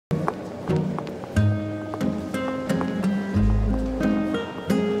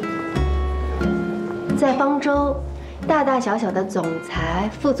在方舟，大大小小的总裁、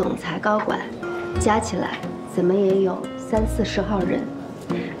副总裁、高管，加起来怎么也有30-40号人。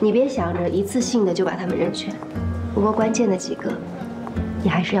你别想着一次性的就把他们认全，不过关键的几个，你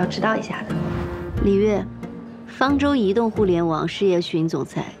还是要知道一下的。李月，方舟移动互联网事业群总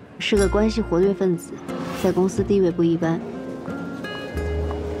裁，是个关系活跃分子，在公司地位不一般。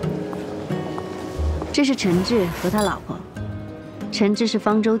这是陈志和他老婆。陈志是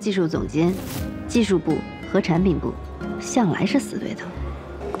方舟技术总监，技术部和产品部向来是死对头。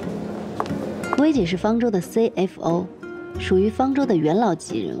薇姐是方舟的 CFO， 属于方舟的元老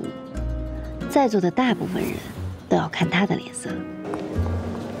级人物，在座的大部分人都要看她的脸色。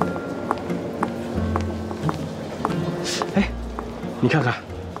哎，你看看，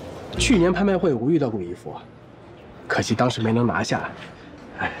去年拍卖会我遇到过一幅，可惜当时没能拿下。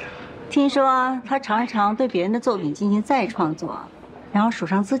哎呀，听说他常常对别人的作品进行再创作，然后署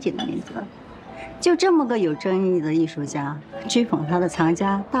上自己的名字。就这么个有争议的艺术家，追捧他的藏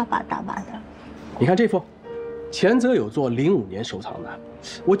家大把大把的。你看这幅，前泽有作05年收藏的，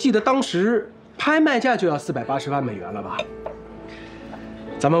我记得当时拍卖价就要480万美元了吧？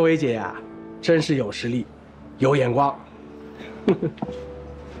咱们薇姐呀，真是有实力，有眼光。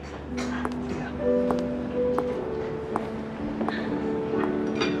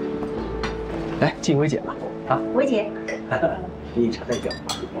来敬薇姐吧，啊，薇姐，你茶代表。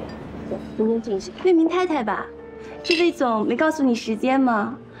明天进行。魏明太太吧，这魏总没告诉你时间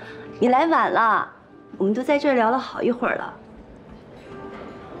吗？你来晚了，我们都在这儿聊了好一会儿了。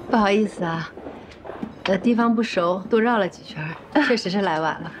不好意思啊，地方不熟，多绕了几圈，确实是来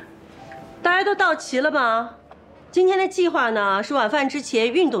晚了。大家都到齐了吗？今天的计划呢是晚饭之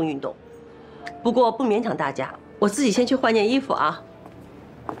前运动运动，不过不勉强大家，我自己先去换件衣服啊。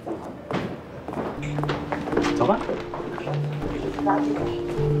走吧。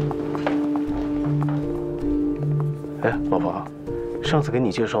哎，老婆，上次给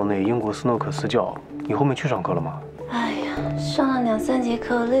你介绍那英国斯诺克私教，你后面去上课了吗？哎呀，上了2、3节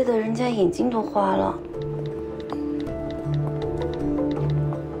课，累得人家眼睛都花了。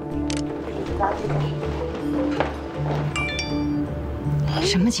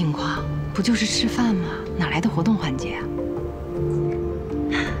什么情况？不就是吃饭吗？哪来的活动环节啊？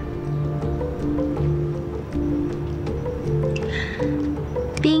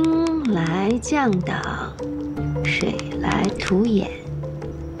兵来将挡，水来土掩，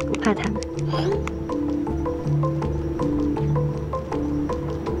不怕他们。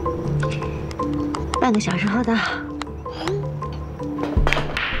半个小时后到。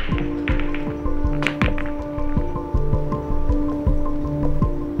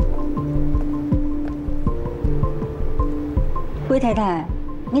魏太太，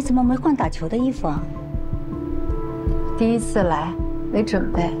你怎么没换打球的衣服啊？第一次来，没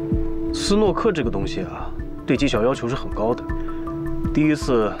准备。斯诺克这个东西啊，对技巧要求是很高的，第一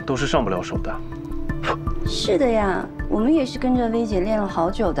次都是上不了手的。是的呀，我们也是跟着薇姐练了好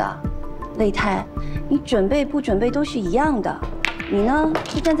久的。魏太，你准备不准备都是一样的，你呢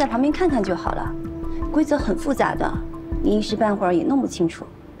就站在旁边看看就好了。规则很复杂的，你一时半会儿也弄不清楚。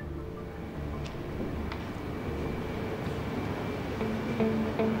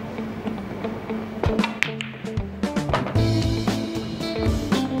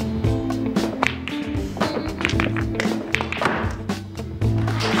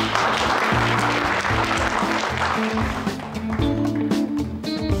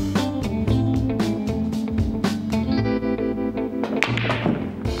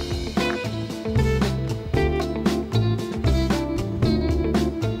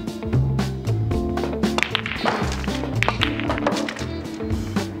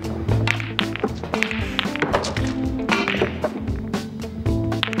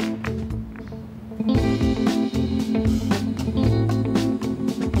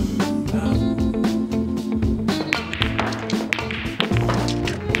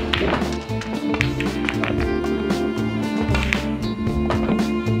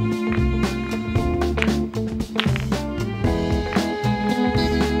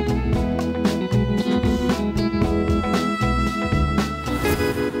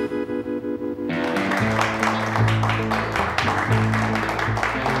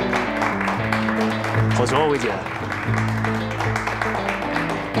好球啊，薇姐！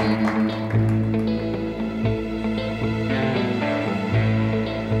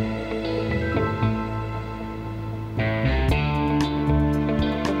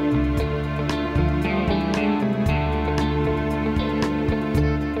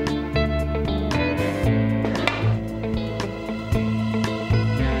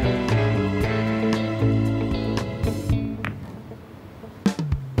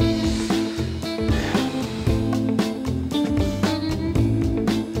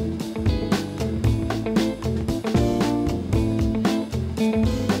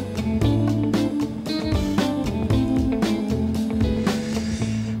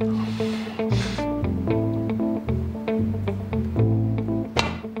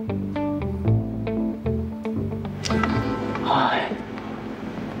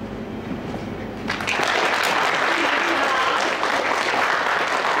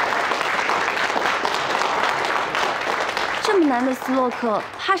会斯洛克，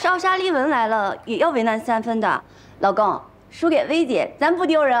怕是奥沙利文来了也要为难3分的。老公，输给薇姐，咱不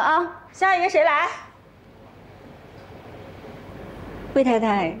丢人啊！下一个谁来？魏太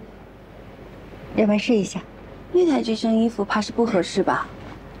太，要不然试一下？魏太这身衣服怕是不合适吧？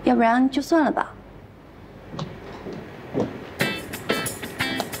要不然就算了吧。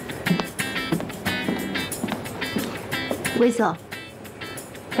魏总，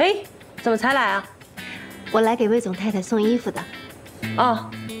哎，怎么才来啊？我来给魏总太太送衣服的。哦，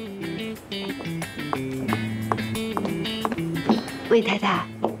魏太太，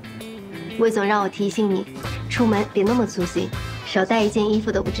魏总让我提醒你，出门别那么粗心，少带一件衣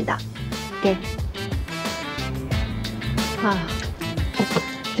服都不知道。给。啊，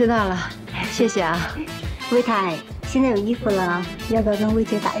知道了，谢谢啊。魏太，现在有衣服了，要不要跟魏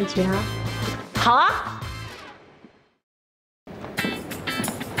姐打一局啊？好啊。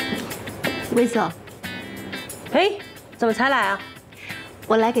魏总，哎，怎么才来啊？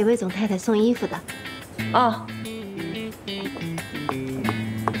我来给魏总太太送衣服的。哦，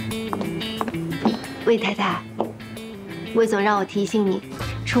魏太太，魏总让我提醒你，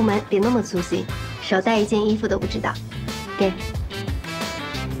出门别那么粗心，少带一件衣服都不知道。给。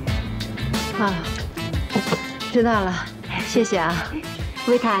啊，知道了，谢谢啊。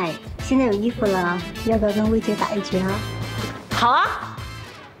魏太，现在有衣服了，要不要跟魏姐打一局啊？好啊。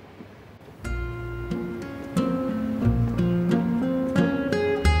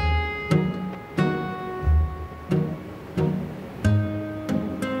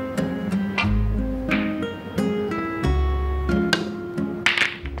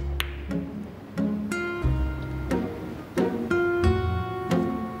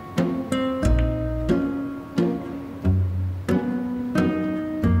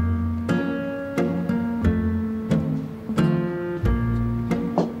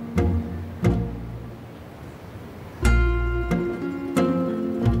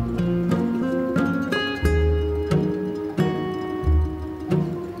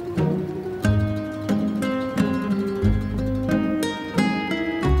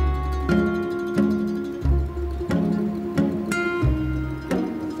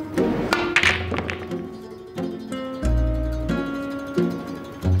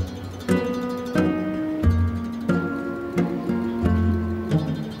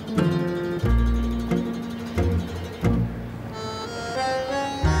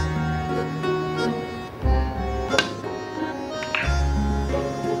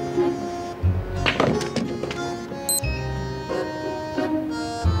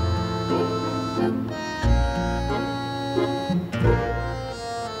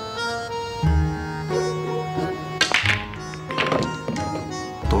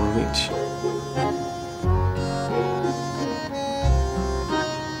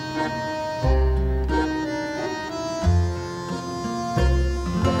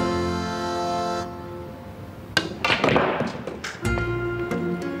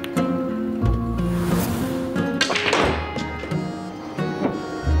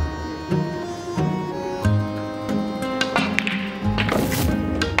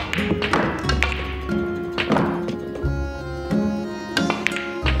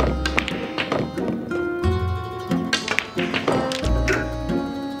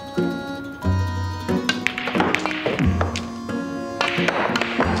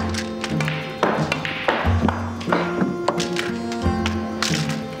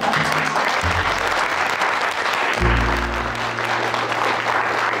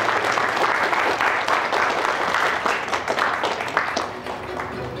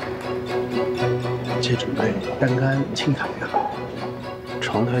切准备单杆轻抬呀。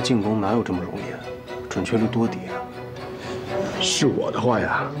长台进攻哪有这么容易啊？准确率多低啊！是我的话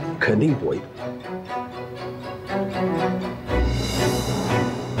呀，肯定搏一搏。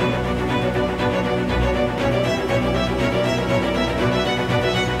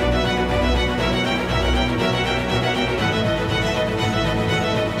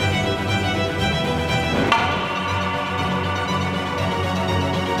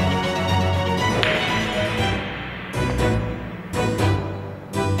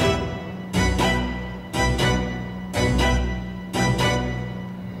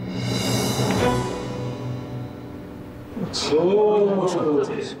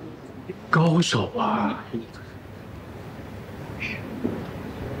高手啊！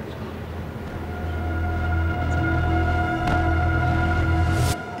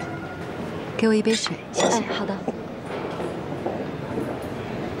给我一杯水，谢谢。哎，好的。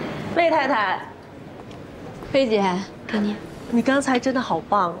魏太太，菲姐，给你。你刚才真的好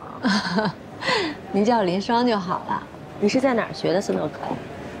棒啊！您叫我林双就好了。你是在哪儿学的斯诺克？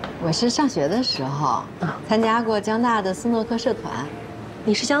我是上学的时候参加过江大的斯诺克社团。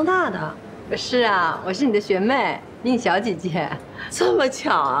你是江大的？是啊，我是你的学妹，比你小几届。这么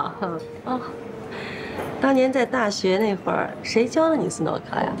巧啊！哦，当年在大学那会儿，谁教了你斯诺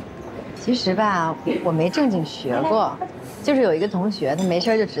克呀？其实吧，我没正经学过，就是有一个同学，他没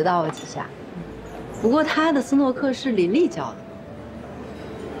事就指导我几下。不过他的斯诺克是林丽教的。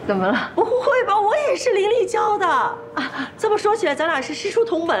怎么了？不会吧，我也是林丽教的。这么说起来，咱俩是师出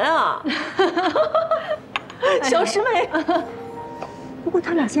同门啊！小师妹。不过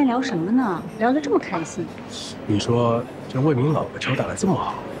他俩现在聊什么呢？聊得这么开心。你说这魏明老婆球打得这么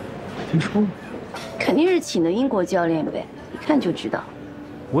好，听说没有？肯定是请的英国教练呗，一看就知道。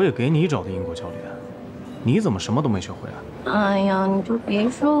我也给你找的英国教练，你怎么什么都没学会啊？哎呀，你就别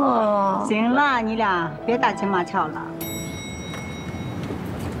说了。行了，你俩别打情骂俏了。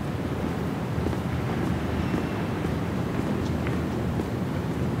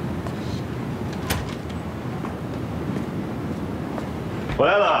回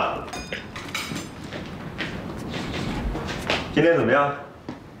来了，今天怎么样？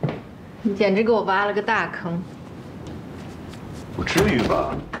你简直给我挖了个大坑。不至于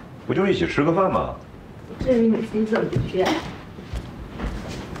吧？不就一起吃个饭吗？不至于你自己走进去。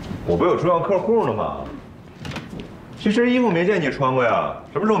我不有重要客户呢吗？这身衣服没见你穿过呀，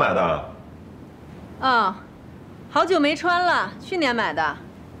什么时候买的？哦，好久没穿了，去年买的。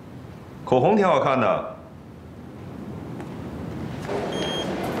口红挺好看的。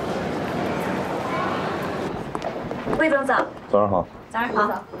魏总早。早上好。早上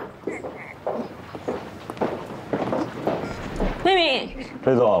好。妹妹，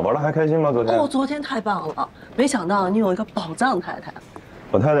魏总玩的还开心吗？昨天？哦，昨天太棒了，没想到你有一个宝藏太太。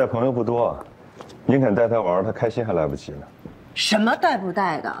我太太朋友不多，您肯带她玩，她开心还来不及呢。什么带不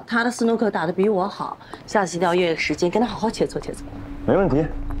带的？她的斯诺克打得比我好，下次一定要约个时间跟她好好切磋切磋。没问题，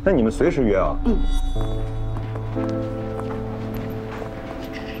那你们随时约啊。嗯。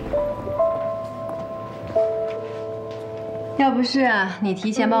要不是啊，你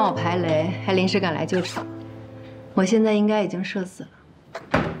提前帮我排雷，还临时赶来救场，我现在应该已经社死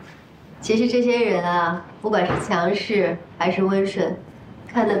了。其实这些人啊，不管是强势还是温顺，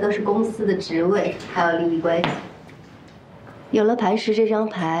看的都是公司的职位还有利益关系。有了磐石这张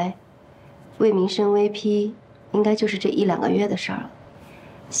牌，魏明升微批应该就是这1、2个月的事儿了。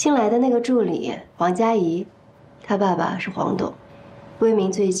新来的那个助理黄佳怡，她爸爸是黄董，魏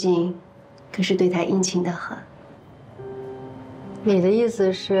明最近可是对她殷勤得很。你的意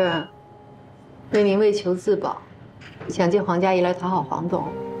思是，魏明为求自保，想借黄佳怡来讨好黄董？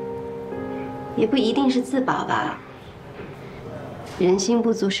也不一定是自保吧。人心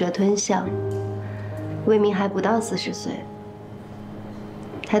不足蛇吞象，魏明还不到40岁，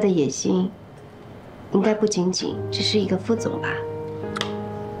他的野心应该不仅仅只是一个副总吧。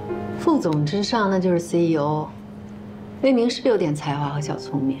副总之上那就是 CEO。魏明是有点才华和小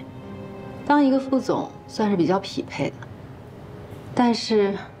聪明，当一个副总算是比较匹配的。但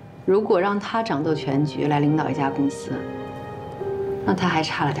是，如果让他掌舵全局来领导一家公司，那他还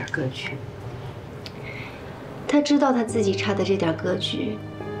差了点格局。他知道他自己差的这点格局，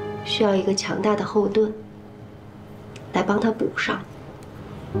需要一个强大的后盾来帮他补上。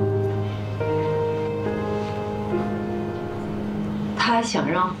他想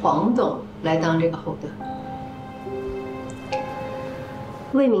让黄董来当这个后盾。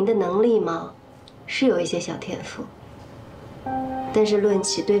魏明的能力嘛，是有一些小天赋。但是论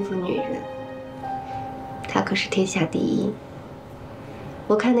起对付女人，他可是天下第一。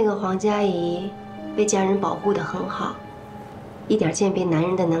我看那个黄佳怡被家人保护得很好，一点鉴别男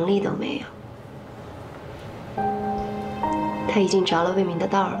人的能力都没有。他已经着了魏明的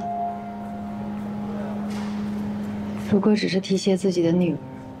道了。如果只是提携自己的女儿，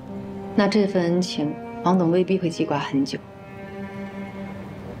那这份恩情黄董未必会记挂很久。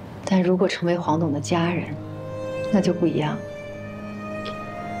但如果成为黄董的家人，那就不一样了。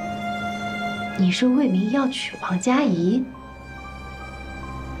你说魏明要娶黄佳怡？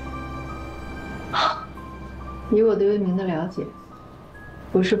以我对魏明的了解，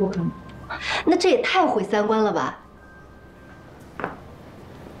不是不可能。那这也太毁三观了吧！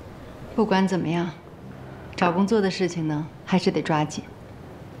不管怎么样，找工作的事情呢，还是得抓紧。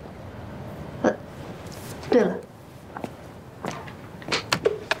对了，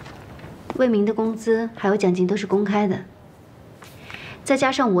魏明的工资还有奖金都是公开的。再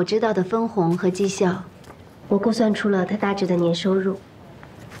加上我知道的分红和绩效，我估算出了他大致的年收入。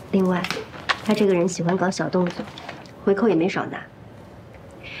另外，他这个人喜欢搞小动作，回扣也没少拿。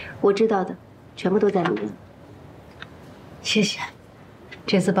我知道的，全部都在里面。谢谢，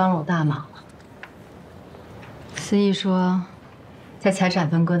这次帮了我大忙了。思义说，在财产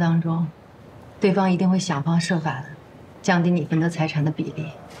分割当中，对方一定会想方设法的降低你分得财产的比例。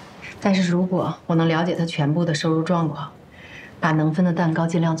但是如果我能了解他全部的收入状况，把能分的蛋糕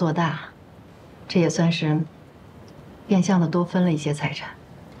尽量做大，这也算是变相的多分了一些财产。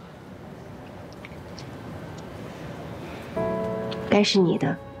该是你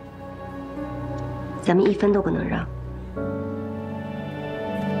的，咱们一分都不能让。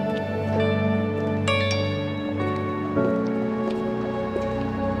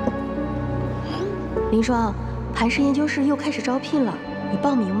林双，盘氏研究室又开始招聘了，你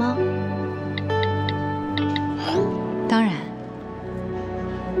报名吗？当然。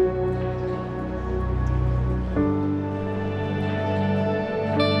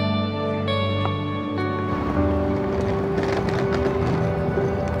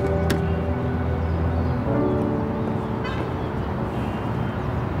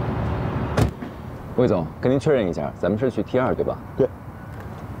魏总，跟您确认一下，咱们是去 T2对吧？对。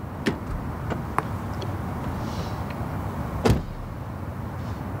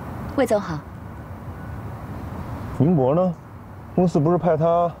魏总好。明博呢？公司不是派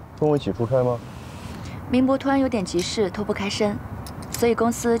他跟我一起出差吗？明博突然有点急事，脱不开身，所以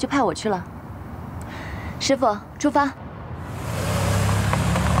公司就派我去了。师傅，出发。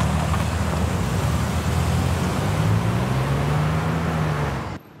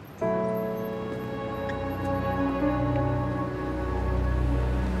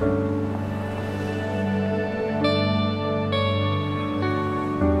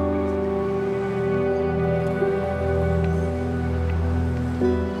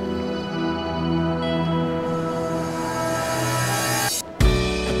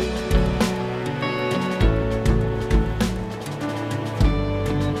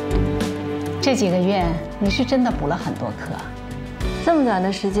这几个月你是真的补了很多课。这么短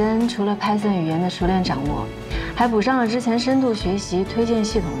的时间，除了 Python 语言的熟练掌握，还补上了之前深度学习推荐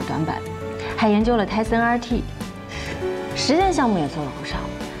系统的短板，还研究了 Tyson RT， 实践项目也做了不少。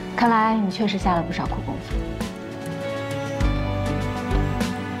看来你确实下了不少苦功夫。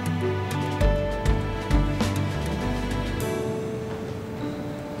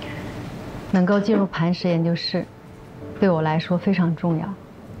能够进入磐石研究室，对我来说非常重要。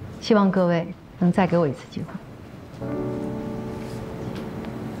希望各位能再给我一次机会。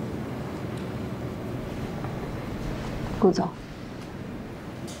顾总，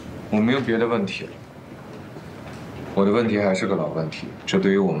我没有别的问题了。我的问题还是个老问题，这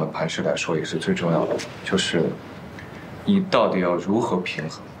对于我们磐石来说也是最重要的，就是你到底要如何平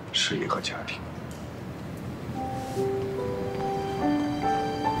衡事业和家庭？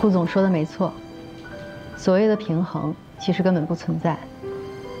顾总说的没错，所谓的平衡其实根本不存在。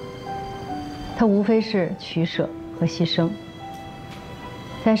它无非是取舍和牺牲。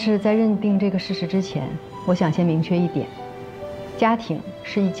但是在认定这个事实之前，我想先明确一点：家庭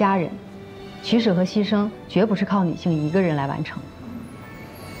是一家人，取舍和牺牲绝不是靠女性一个人来完成。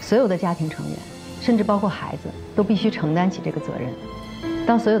所有的家庭成员，甚至包括孩子，都必须承担起这个责任。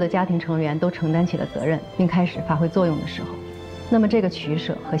当所有的家庭成员都承担起了责任，并开始发挥作用的时候，那么这个取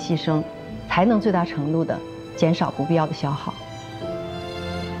舍和牺牲，才能最大程度地减少不必要的消耗。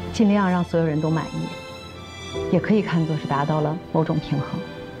尽量让所有人都满意，也可以看作是达到了某种平衡。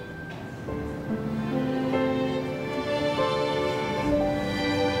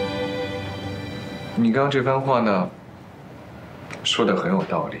你刚刚这番话呢，说的很有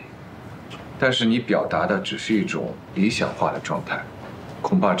道理，但是你表达的只是一种理想化的状态，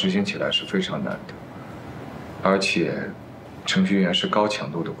恐怕执行起来是非常难的。而且，程序员是高强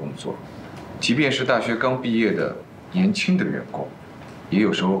度的工作，即便是大学刚毕业的年轻的员工，也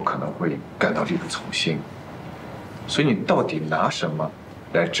有时候可能会感到力不从心。所以你到底拿什么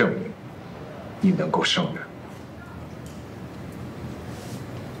来证明你能够胜任？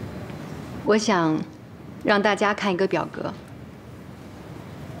我想让大家看一个表格。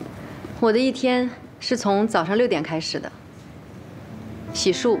我的一天是从早上6点开始的，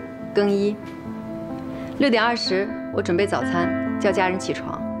洗漱、更衣。6点20，我准备早餐，叫家人起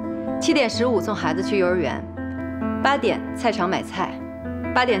床。7点15送孩子去幼儿园。8点菜场买菜。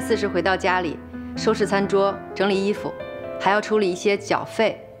8点40回到家里，收拾餐桌，整理衣服，还要处理一些缴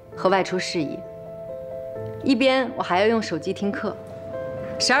费和外出事宜。一边我还要用手机听课。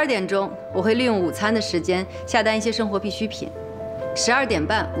12点钟，我会利用午餐的时间下单一些生活必需品。12点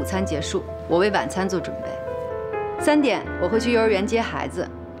半午餐结束，我为晚餐做准备。3点我会去幼儿园接孩子，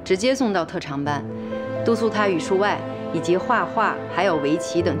直接送到特长班，督促他语数外以及画画还有围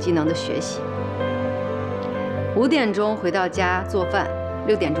棋等技能的学习。5点钟回到家做饭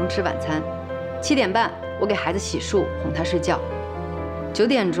，6点钟吃晚餐。7点半我给孩子洗漱，哄他睡觉。9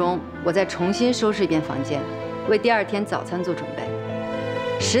点钟我再重新收拾一遍房间，为第2天早餐做准备。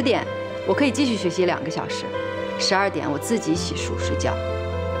10点我可以继续学习2个小时，12点我自己洗漱睡觉。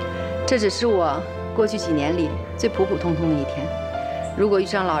这只是我过去几年里最普普通通的一天。如果遇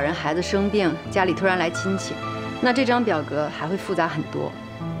上老人、孩子生病，家里突然来亲戚，那这张表格还会复杂很多。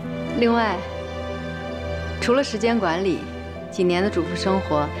另外，除了时间管理，几年的主妇生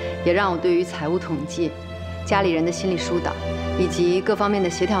活也让我对于财务统计、家里人的心理疏导以及各方面的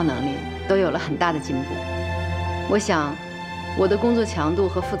协调能力都有了很大的进步。我想，我的工作强度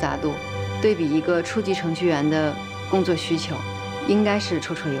和复杂度，对比一个初级程序员的工作需求，应该是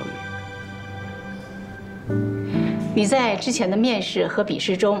绰绰有余。你在之前的面试和笔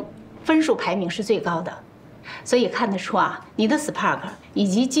试中分数排名是最高的，所以看得出啊，你的 Spark 以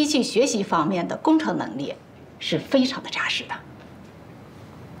及机器学习方面的工程能力是非常的扎实的。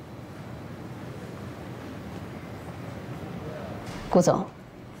顾总，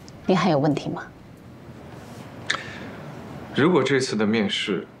您还有问题吗？如果这次的面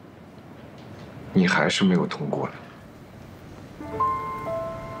试你还是没有通过呢？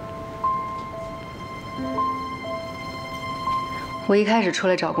我一开始出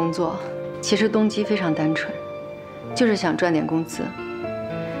来找工作，其实动机非常单纯，就是想赚点工资。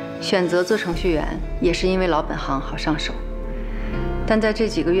选择做程序员也是因为老本行好上手。但在这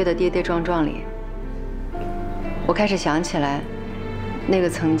几个月的跌跌撞撞里，我开始想起来，那个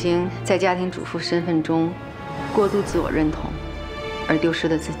曾经在家庭主妇身份中过度自我认同而丢失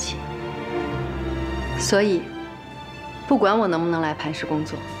的自己。所以，不管我能不能来磐石工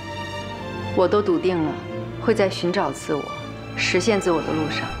作，我都笃定了会在寻找自我、实现自我的路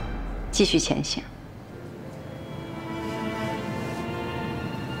上继续前行。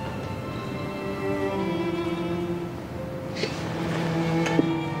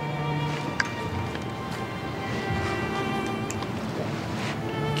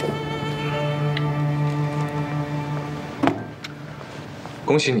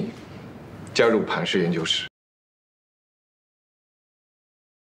恭喜你，加入磐石研究室。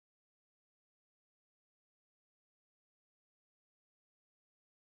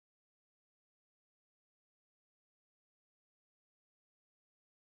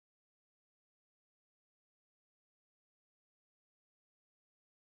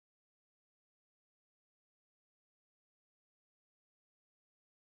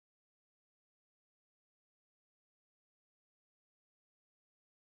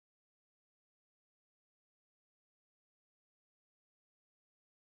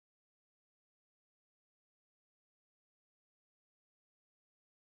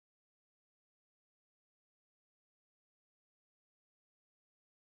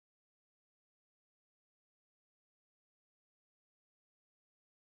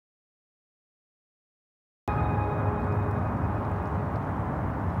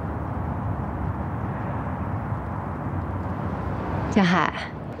江海，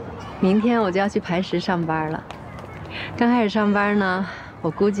明天我就要去磐石上班了。刚开始上班呢，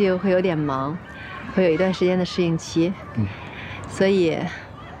我估计会有点忙，会有一段时间的适应期。所以，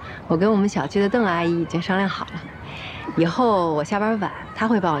我跟我们小区的邓阿姨已经商量好了，以后我下班晚，她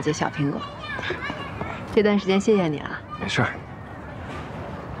会帮我接小苹果。这段时间谢谢你了。没事儿。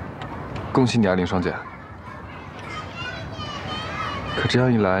恭喜你啊，林双姐。可这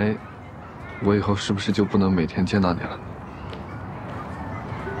样一来，我以后是不是就不能每天见到你了？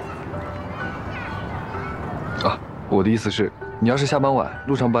啊，我的意思是，你要是下班晚，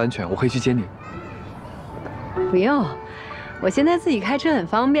路上不安全，我可以去接你。不用，我现在自己开车很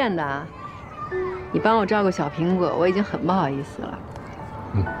方便的。你帮我照顾小苹果，我已经很不好意思了。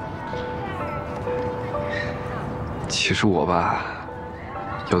其实我吧，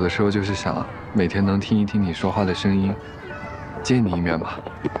有的时候就是想每天能听一听你说话的声音，见你一面吧，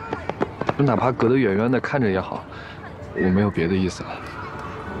就哪怕隔得远远的看着也好。我没有别的意思了，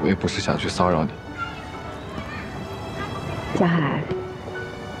我也不是想去骚扰你。江海，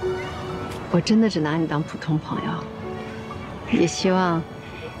我真的只拿你当普通朋友，也希望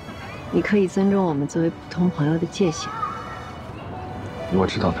你可以尊重我们作为普通朋友的界限。我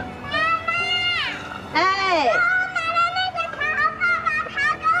知道的。哎，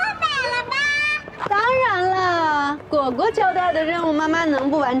当然了，果果交代的任务，妈妈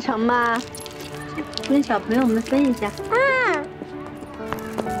能不完成吗？跟小朋友们分一下。吃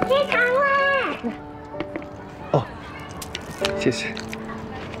糖了。哦，谢谢。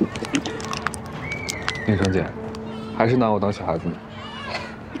林双姐，还是拿我当小孩子呢。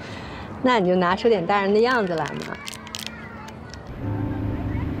那你就拿出点大人的样子来嘛。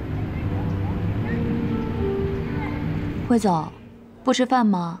魏总，不吃饭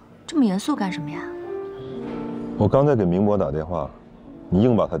吗？这么严肃干什么呀？我刚才给明博打电话，你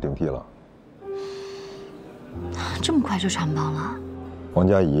硬把他顶替了。这么快就穿帮了？王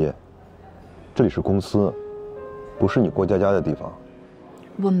佳怡，这里是公司，不是你过家家的地方。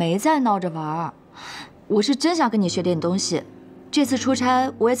我没在闹着玩儿，我是真想跟你学点东西。这次出差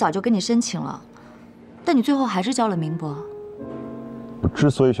我也早就跟你申请了，但你最后还是交了明博。我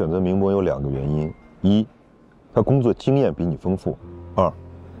之所以选择明博有2个原因：一，他工作经验比你丰富；二，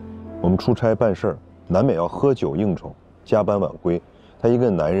我们出差办事儿难免要喝酒应酬、加班晚归，他一个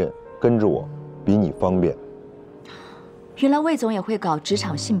男人跟着我比你方便。原来魏总也会搞职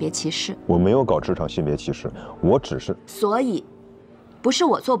场性别歧视。我没有搞职场性别歧视，我只是……所以，不是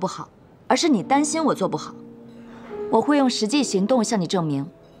我做不好，而是你担心我做不好。我会用实际行动向你证明，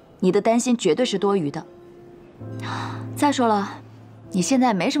你的担心绝对是多余的。再说了，你现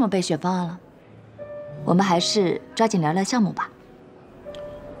在没什么备选方案了，我们还是抓紧聊聊项目吧。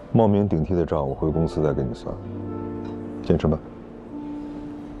冒名顶替的账，我回公司再跟你算。先吃吧。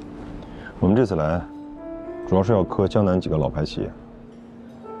我们这次来，主要是要磕江南几个老牌企业。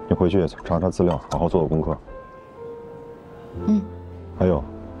你回去查查资料，好好做做功课。嗯。还有，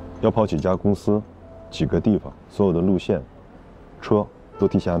要跑几家公司，几个地方，所有的路线、车都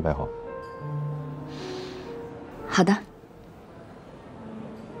提前安排好。好的。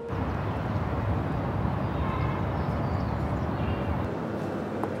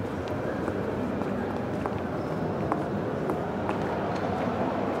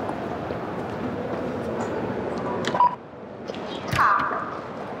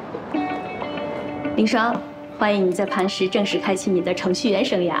林双，欢迎你在磐石正式开启你的程序员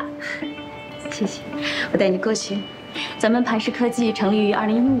生涯。谢谢，我带你过去。咱们磐石科技成立于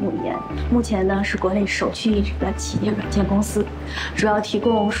2015年，目前呢是国内首屈一指的企业软件公司，主要提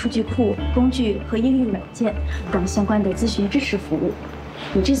供数据库、工具和应用软件等相关的咨询支持服务。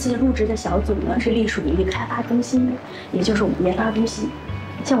你这次入职的小组呢是隶属于开发中心，也就是我们研发中心。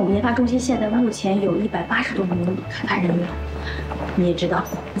像我们研发中心现在目前有180多名开发人员。你也知道，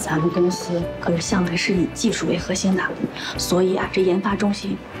咱们公司可是向来是以技术为核心的，所以啊，这研发中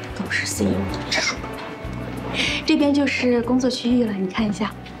心都是 CEO 的直属。这边就是工作区域了，你看一下。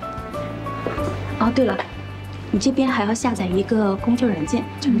哦，对了，你这边还要下载一个工作软件，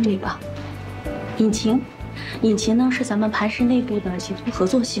就是这个引擎。引擎呢是咱们磐石内部的协同合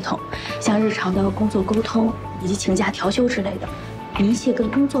作系统，像日常的工作沟通以及请假调休之类的，一切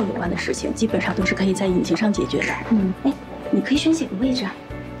跟工作有关的事情，基本上都是可以在引擎上解决的。哎，你可以选几个位置啊？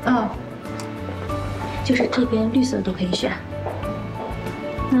哦，就是这边绿色都可以选。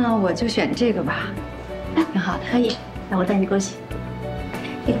那我就选这个吧。挺好的，可以。那我带你过去。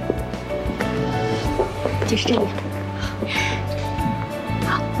就是这里。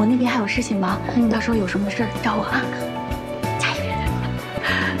好，我那边还有事情忙，到时候有什么事儿找我啊。加油！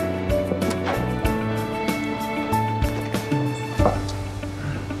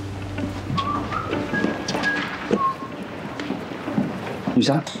雨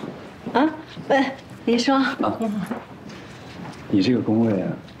莎。啊，喂，林双。啊，你好。你这个工位啊，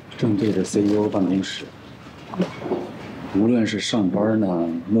正对着 CEO 办公室。无论是上班呢、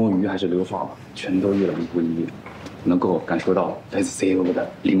摸鱼还是留发，全都一览无遗，能够感受到来自 CEO 的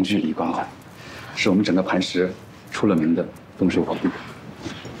零距离关怀，是我们整个磐石出了名的风水宝地。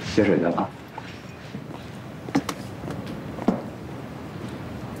接水去了啊！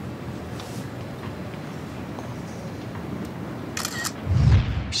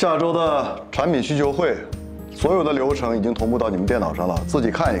下周的产品需求会，所有的流程已经同步到你们电脑上了，自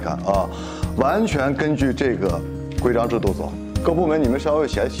己看一看啊，完全根据这个规章制度走。各部门你们稍微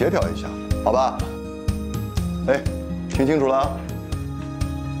协调一下，好吧？哎，听清楚了啊！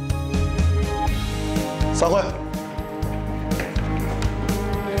散会。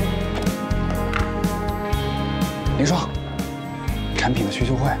林双，产品的需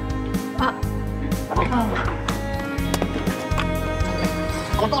求会。啊。哦。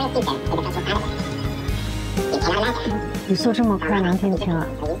语速这么快，能听清啊？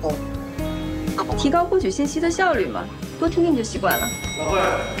提高获取信息的效率嘛，多听听就习惯了。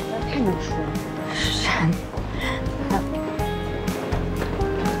太能说了，神。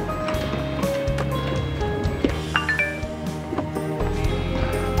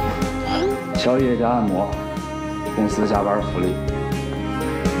宵夜加按摩，公司加班福利。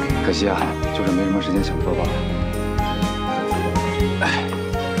可惜啊，就是没什么时间享受罢了。哎。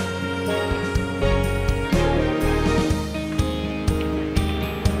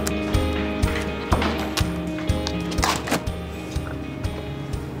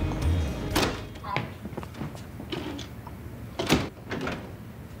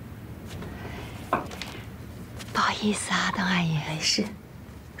不好意思啊，邓阿姨。没事，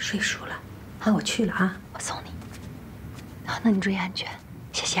睡熟了。好，我去了啊，我送你。好，那你注意安全，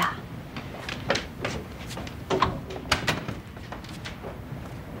谢谢啊。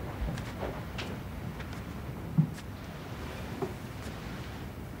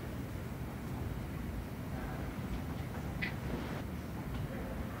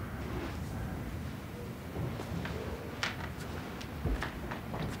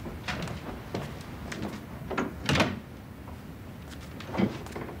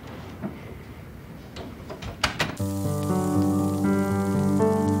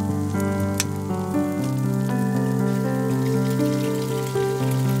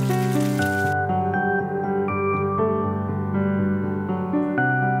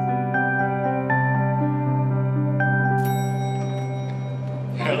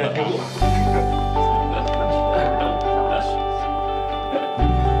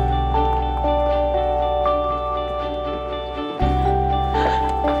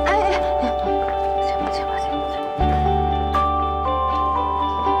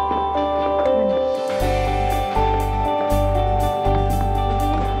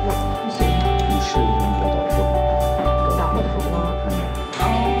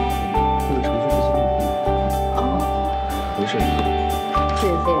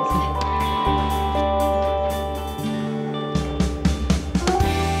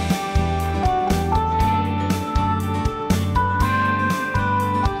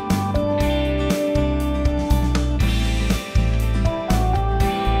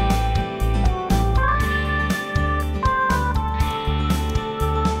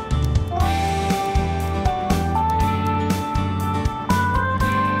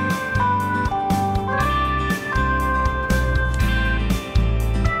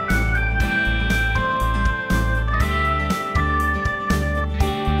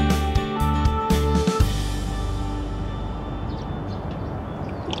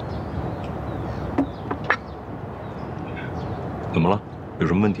怎么了？有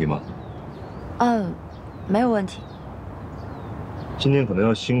什么问题吗？没有问题。今天可能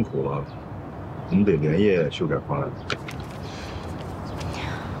要辛苦了，我们得连夜修改方案。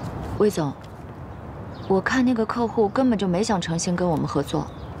魏总，我看那个客户根本就没想诚心跟我们合作，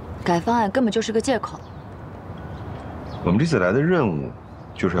改方案根本就是个借口。我们这次来的任务，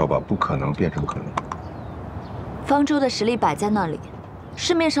就是要把不可能变成可能。方舟的实力摆在那里，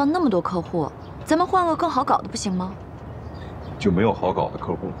市面上那么多客户，咱们换个更好搞的不行吗？就没有好搞的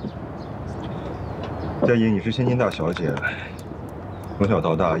客户。佳怡，你是千金大小姐，从小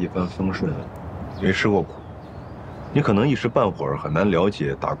到大一帆风顺，没吃过苦，你可能一时半会儿很难了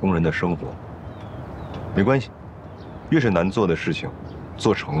解打工人的生活。没关系，越是难做的事情，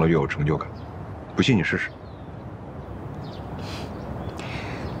做成了越有成就感。不信你试试。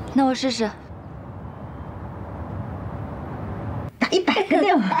那我试试。打100个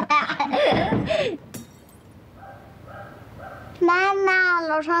电话。妈妈，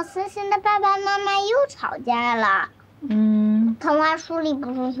楼上星星的爸爸妈妈又吵架了。童话书里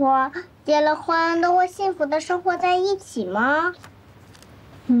不是说结了婚都会幸福的生活在一起吗？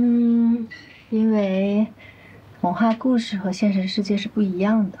因为童话故事和现实世界是不一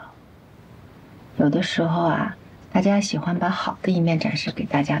样的。有的时候啊，大家喜欢把好的一面展示给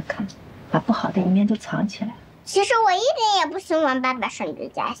大家看，把不好的一面就藏起来。其实我一点也不喜欢爸爸升职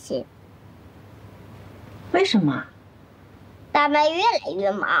加薪。为什么？爸爸越来越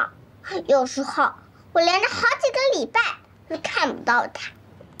忙，有时候我连着好几个礼拜都看不到他。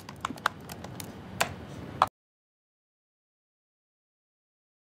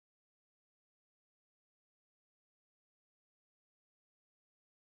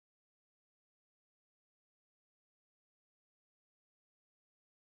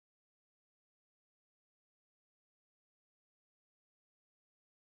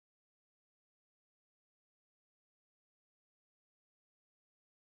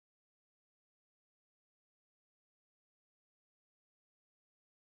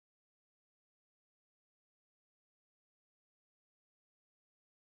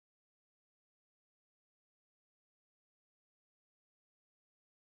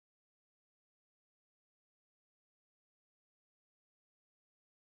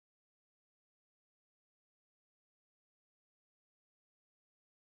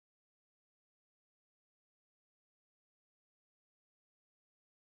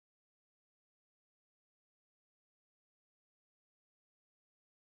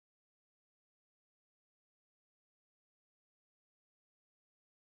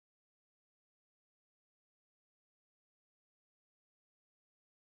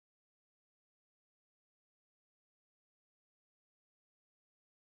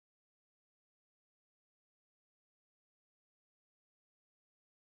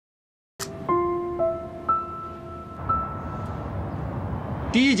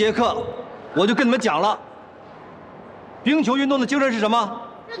第一节课，我就跟你们讲了，冰球运动的精神是什么？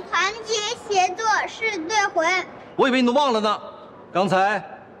是团结协作，是对魂。我以为你都忘了呢。刚才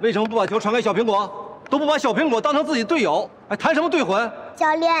为什么不把球传给小苹果？都不把小苹果当成自己队友，还谈什么对魂？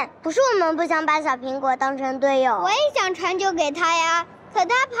教练，不是我们不想把小苹果当成队友，我也想传球给他呀，可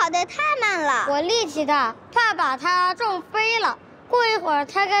他跑得太慢了，我力气大，怕把他撞飞了。过一会儿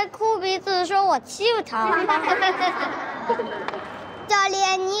他该哭鼻子说我欺负他了。教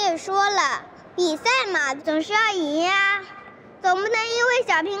练，你也说了，比赛嘛，总是要赢呀，总不能因为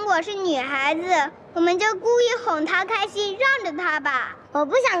小苹果是女孩子，我们就故意哄她开心，让着她吧。我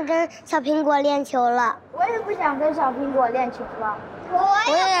不想跟小苹果练球了，我也不想跟小苹果练球了。我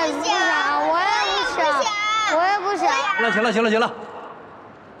也不想，我也不想。行了，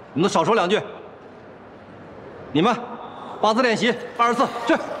你们都少说2句。你们8字练习24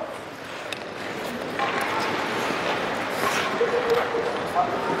去。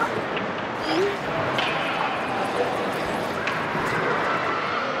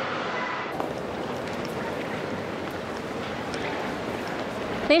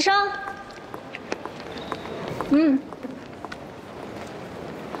林生，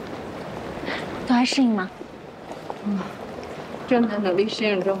都还适应吗？正在努力适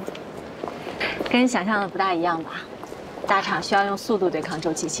应中。跟你想象的不大一样吧？大厂需要用速度对抗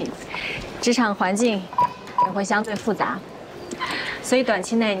周期性，职场环境也会相对复杂，所以短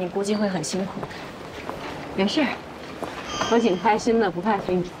期内你估计会很辛苦。没事，我挺开心的，不怕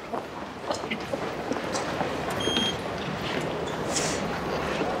辛苦。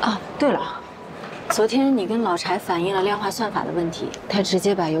哦，对了，昨天你跟老柴反映了量化算法的问题，他直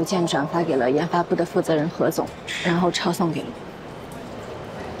接把邮件转发给了研发部的负责人何总，然后抄送给了我。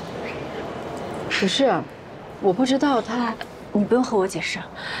可是，我不知道他。你不用和我解释。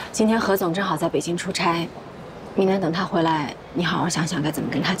今天何总正好在北京出差，明天等他回来，你好好想想该怎么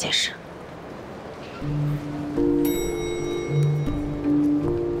跟他解释。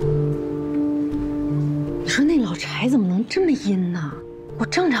你说那老柴怎么能这么阴呢？我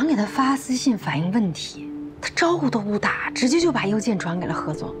正常给他发私信反映问题，他招呼都不打，直接就把邮件转给了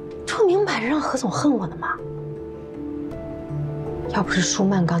何总，这明摆着让何总恨我的嘛。要不是舒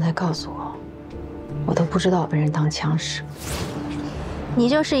曼刚才告诉我，我都不知道我被人当枪使。你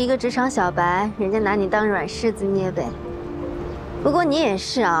就是一个职场小白，人家拿你当软柿子捏呗。不过你也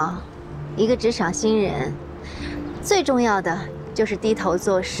是啊，一个职场新人，最重要的就是低头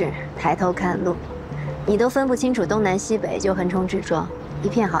做事，抬头看路。你都分不清楚东南西北就横冲直撞，一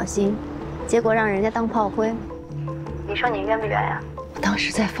片好心，结果让人家当炮灰。你说你冤不冤呀？我当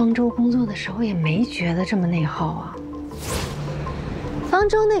时在方舟工作的时候也没觉得这么内耗啊。方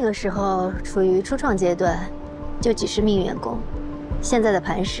舟那个时候处于初创阶段，就几十名员工，现在的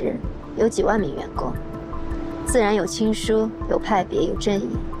磐石有几万名员工，自然有亲疏，有派别，有阵营，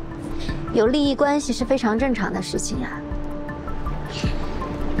有利益关系是非常正常的事情啊。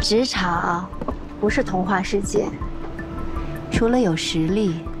职场不是童话世界，除了有实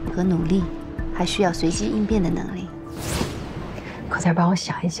力和努力，还需要随机应变的能力。快点帮我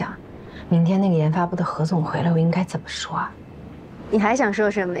想一想，明天那个研发部的何总回来，我应该怎么说啊？你还想说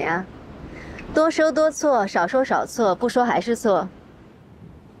什么呀？多说多错，少说少错，不说还是错。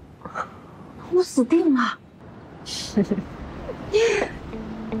我死定了！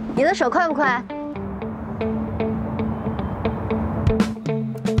你的手快不快？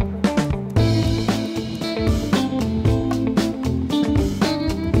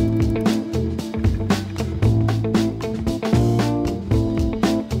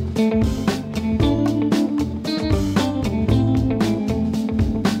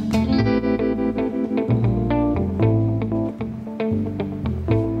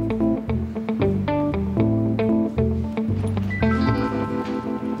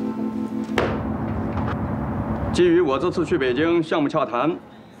基于我这次去北京项目洽谈，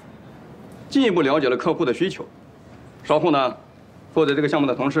进一步了解了客户的需求。稍后呢，负责这个项目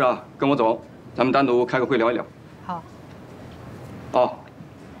的同事啊，跟我走，咱们单独开个会聊一聊。好。哦，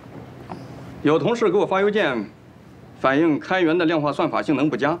有同事给我发邮件，反映开源的量化算法性能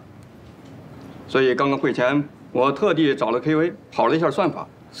不佳，所以刚刚会前我特地找了 KV 跑了一下算法，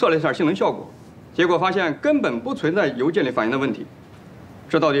测了一下性能效果，结果发现根本不存在邮件里反映的问题。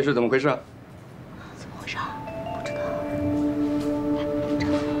这到底是怎么回事啊？怎么回事？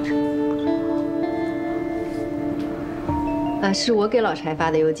是我给老柴发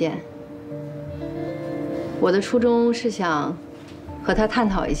的邮件。我的初衷是想和他探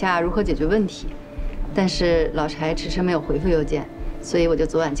讨一下如何解决问题，但是老柴迟迟没有回复邮件，所以我就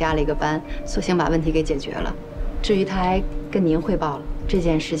昨晚加了一个班，索性把问题给解决了。至于他还跟您汇报了这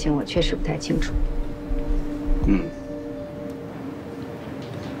件事情，我确实不太清楚。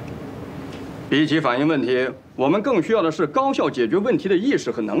比起反映问题，我们更需要的是高效解决问题的意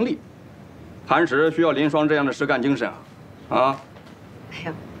识和能力。磐石需要林双这样的实干精神啊！没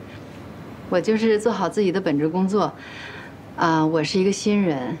有，我就是做好自己的本职工作。我是一个新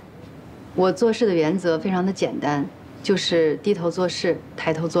人，我做事的原则非常的简单，就是低头做事，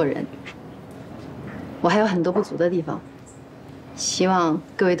抬头做人。我还有很多不足的地方，希望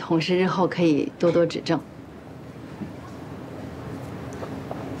各位同事日后可以多多指正。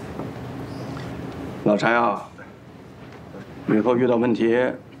老柴啊，以后遇到问题，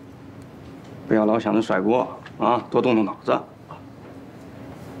不要老想着甩锅啊，多动动脑子。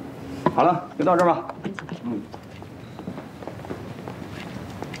好了，就到这儿吧。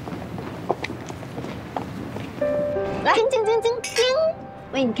来，叮叮叮叮叮，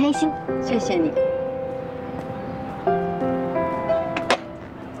为你开心，谢谢你。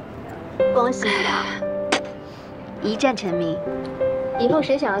恭喜你啊，一战成名。以后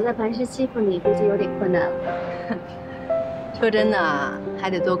谁想要在磐石欺负你，估计有点困难了。说真的，还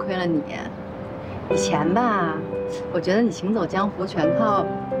得多亏了你。以前吧，我觉得你行走江湖全靠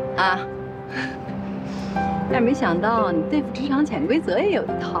啊，但是没想到你对付职场潜规则也有一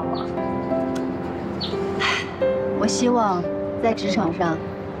套啊。我希望在职场上，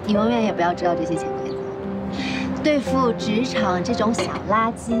你永远也不要知道这些潜规则。对付职场这种小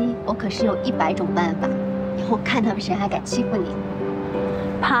垃圾，我可是有100种办法。以后看他们谁还敢欺负你。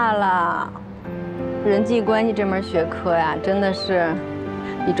怕了，人际关系这门学科呀，真的是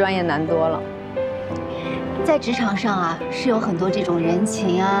比专业难多了。在职场上啊，是有很多这种人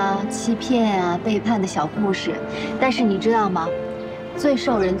情啊、欺骗啊、背叛的小故事，但是你知道吗？最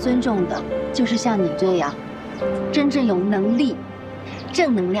受人尊重的，就是像你这样，真正有能力、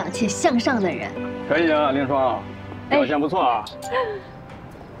正能量且向上的人。可以啊，凌霜，表现不错啊。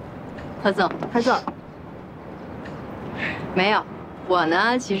何总，何总，没有。我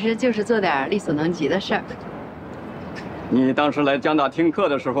呢，其实就是做点力所能及的事儿。你当时来江大听课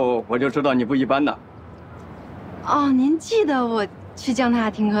的时候，我就知道你不一般的。哦，您记得我去江大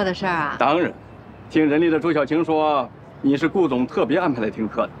听课的事儿啊？当然，听人力的周小晴说，你是顾总特别安排来听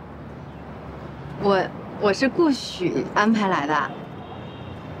课的。我是顾许安排来的。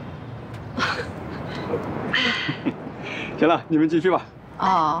行了，你们继续吧。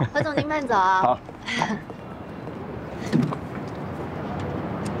哦，何总您慢走啊。好。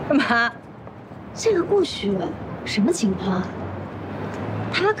干嘛？这个顾许什么情况？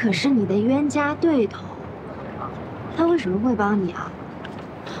他可是你的冤家对头，他为什么会帮你啊？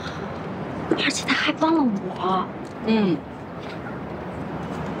而且他还帮了我。嗯。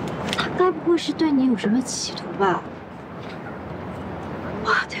他该不会是对你有什么企图吧？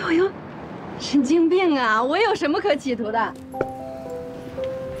哇，对我有神经病啊！我有什么可企图的？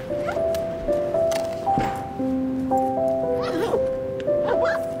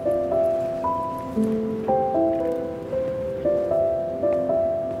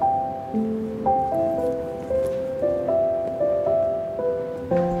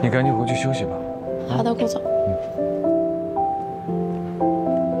你赶紧回去休息吧。好的，顾总。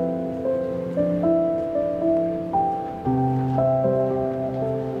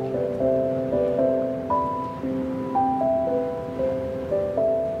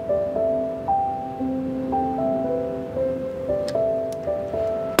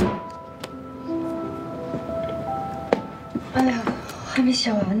哎呀，还没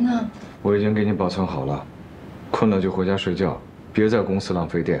写完呢。我已经给你保存好了，困了就回家睡觉，别在公司浪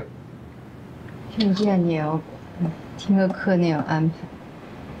费电。训练你也要管，听个课你也要安排。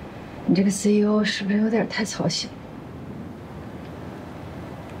你这个 CEO 是不是有点太操心了？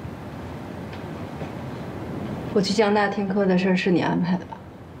我去江大听课的事儿是你安排的吧？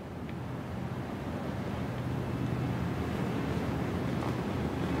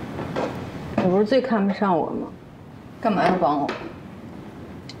你不是最看不上我吗？干嘛要帮我？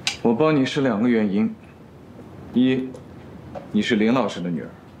我帮你是2个原因：一，你是林老师的女儿，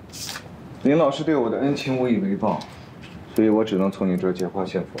林老师对我的恩情无以为报，所以我只能从你这儿借花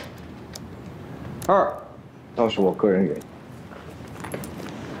献佛；二，倒是我个人原因。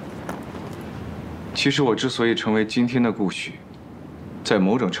其实我之所以成为今天的顾许，在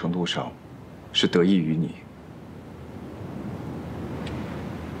某种程度上，是得益于你。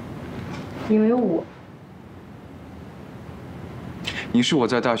因为我。你是我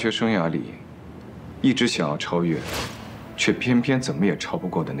在大学生涯里一直想要超越，却偏偏怎么也超不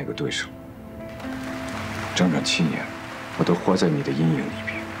过的那个对手。整整7年，我都活在你的阴影里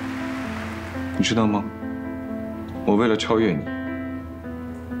边。你知道吗？我为了超越你，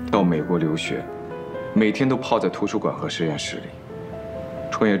到美国留学，每天都泡在图书馆和实验室里。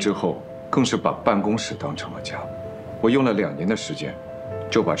创业之后，更是把办公室当成了家。我用了2年的时间，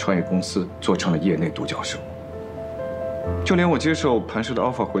就把创业公司做成了业内独角兽。就连我接受磐石的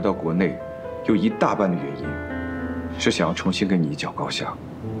offer 回到国内，有一大半的原因，是想要重新跟你一较高下。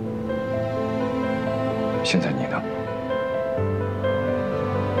现在你呢？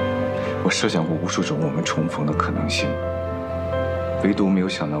我设想过无数种我们重逢的可能性，唯独没有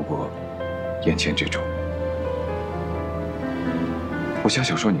想到过眼前这种。武侠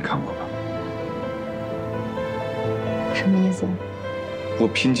小说你看过吧？什么意思？我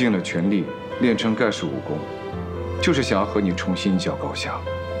拼尽了全力练成盖世武功，就是想要和你重新一较高下。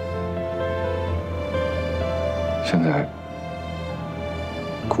现在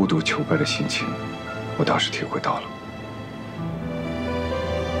孤独求败的心情，我倒是体会到了。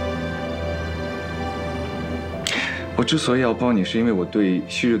我之所以要帮你，是因为我对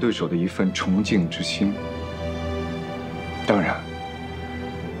昔日对手的一份崇敬之心。当然，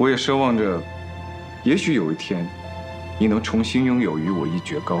我也奢望着，也许有一天，你能重新拥有与我一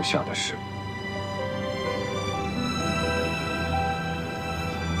决高下的事。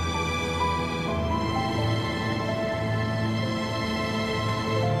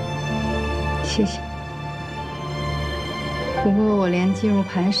谢谢。不过我连进入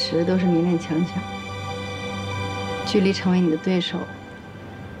磐石都是勉勉强强，距离成为你的对手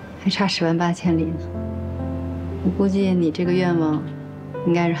还差10万8千里呢。我估计你这个愿望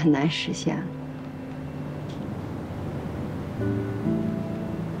应该是很难实现。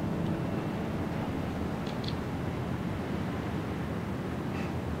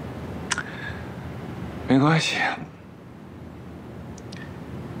没关系，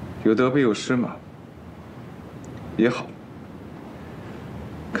有得必有失嘛，也好。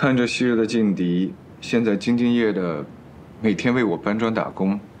看着昔日的劲敌，现在兢兢业业的每天为我搬砖打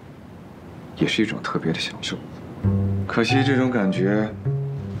工，也是一种特别的享受。可惜这种感觉，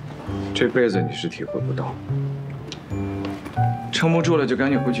这辈子你是体会不到。撑不住了就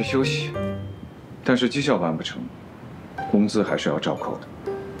赶紧回去休息，但是绩效完不成，工资还是要照扣的。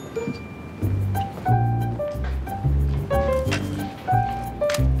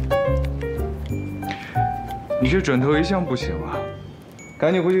你这准头一向不行啊，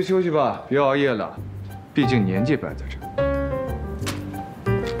赶紧回去休息吧，别熬夜了，毕竟年纪摆在这儿。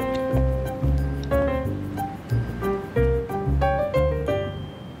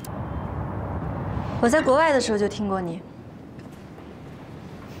我在国外的时候就听过你。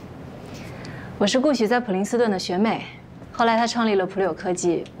我是顾许在普林斯顿的学妹，后来他创立了普柳科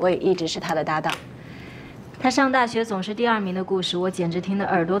技，我也一直是他的搭档。他上大学总是第2名的故事，我简直听得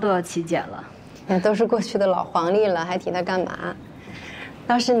耳朵都要起茧了。那都是过去的老黄历了，还提他干嘛？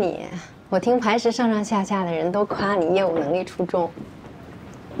倒是你，我听磐石上上下下的人都夸你业务能力出众。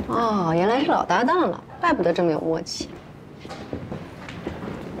哦，原来是老搭档了，怪不得这么有默契。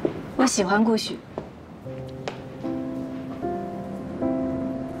我喜欢顾许。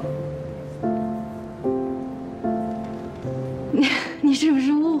你是不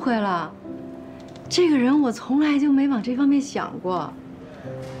是误会了？这个人我从来就没往这方面想过。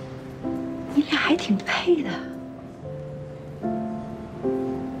你俩还挺配的。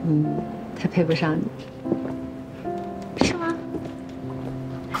他配不上你。是吗？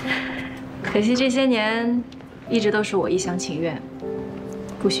可惜这些年一直都是我一厢情愿，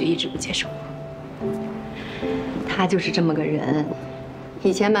顾许一直不接受我。他就是这么个人，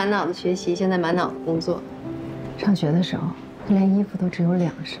以前满脑子学习，现在满脑子工作。上学的时候，他连衣服都只有2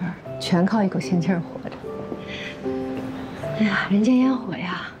身，全靠一口仙气儿活着。哎呀，人间烟火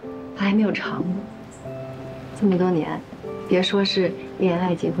呀，他还没有尝过。这么多年，别说是恋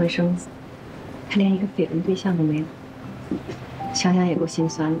爱、结婚、生子，他连一个绯闻对象都没有。想想也够心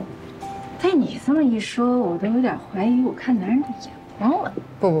酸的。被你这么一说，我都有点怀疑我看男人的眼光了。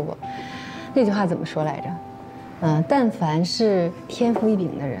不，那句话怎么说来着？但凡是天赋异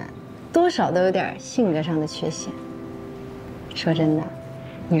禀的人，多少都有点性格上的缺陷。说真的，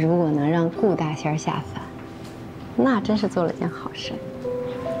你如果能让顾大仙下凡，那真是做了件好事。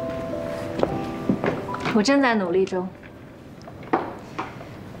我正在努力中。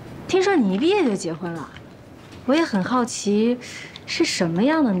听说你一毕业就结婚了，我也很好奇，是什么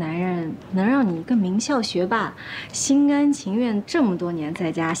样的男人能让你一个名校学霸，心甘情愿这么多年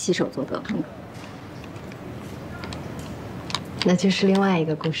在家洗手做得呢？那就是另外一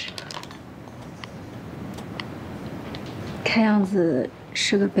个故事。看样子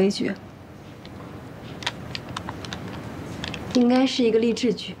是个悲剧。应该是一个励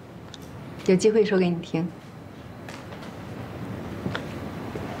志剧，有机会说给你听。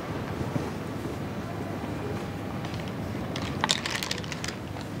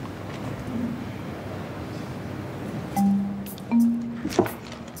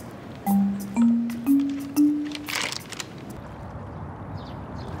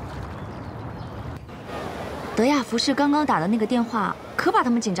德亚服饰刚刚打的那个电话，可把他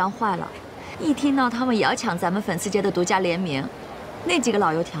们紧张坏了。一听到他们也要抢咱们粉丝节的独家联名，那几个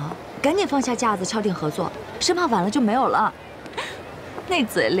老油条赶紧放下架子敲定合作，生怕晚了就没有了。那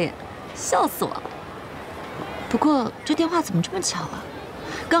嘴脸，笑死我了。不过这电话怎么这么巧啊？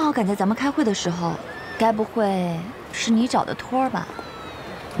刚好赶在咱们开会的时候，该不会是你找的托儿吧？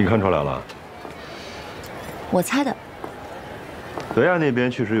你看出来了？我猜的。德亚那边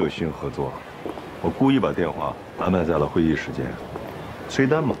确实有心合作。我故意把电话安排在了会议时间，催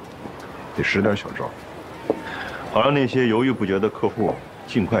单嘛，得使点小招，好让那些犹豫不决的客户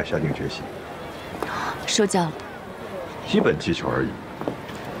尽快下定决心。受教了，基本技巧而已。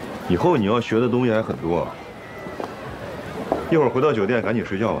以后你要学的东西还很多，一会儿回到酒店赶紧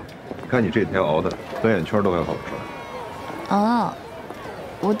睡觉吧。看你这天熬的，黑眼圈都快跑出来。哦，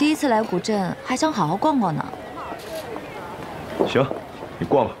我第一次来古镇，还想好好逛逛呢。行，你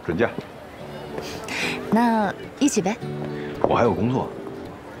逛吧，准假。那一起呗。我还有工作。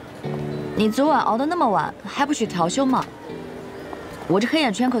你昨晚熬得那么晚，还不许调休吗？我这黑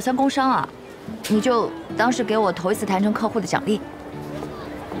眼圈可算工伤啊，你就当是给我头一次谈成客户的奖励。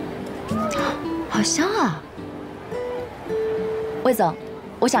好香啊！魏总，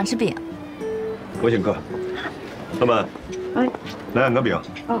我想吃饼。我请客。老板，哎，来2个饼。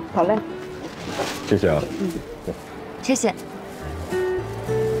哦，好嘞。谢谢啊。谢谢。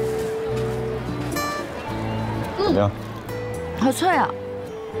怎么样？好脆啊！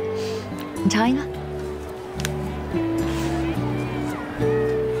你尝一个。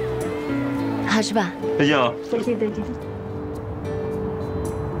好吃吧？再见啊！再见，再见。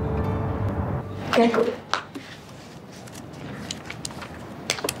该走。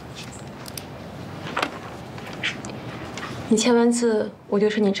你签完字，我就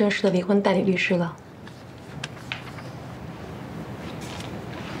是你正式的离婚代理律师了。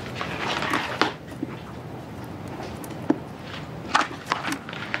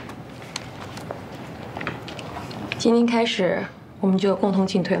今天开始，我们就共同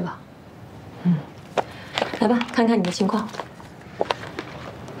进退了。来吧，看看你的情况。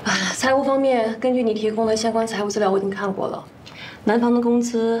财务方面，根据你提供的相关财务资料，我已经看过了。男方的工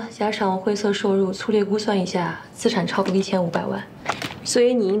资加上灰色收入，粗略估算一下，资产超过1500万，所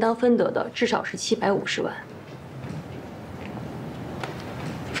以你应当分得的至少是750万。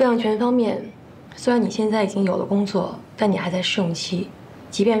抚养权方面，虽然你现在已经有了工作，但你还在试用期。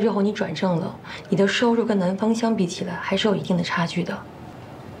即便日后你转正了，你的收入跟男方相比起来还是有一定的差距的。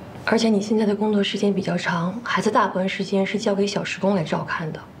而且你现在的工作时间比较长，孩子大部分时间是交给小时工来照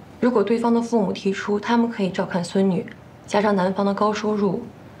看的。如果对方的父母提出他们可以照看孙女，加上男方的高收入，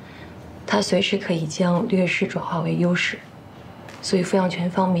他随时可以将劣势转化为优势。所以抚养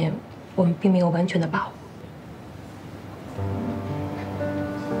权方面，我们并没有完全的把握。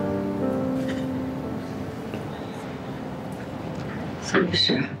苏律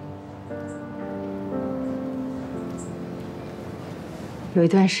师，有一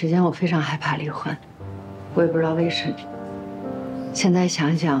段时间我非常害怕离婚，我也不知道为什么。现在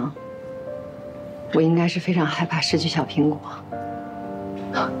想想，我应该是非常害怕失去小苹果。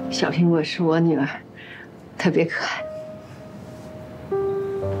小苹果是我女儿，特别可爱。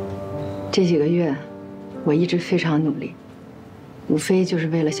这几个月，我一直非常努力，无非就是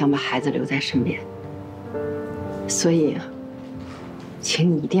为了想把孩子留在身边。所以，请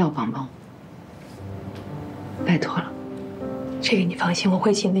你一定要帮帮我，拜托了。这个你放心，我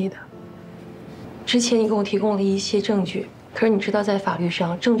会尽力的。之前你给我提供了一些证据，可是你知道，在法律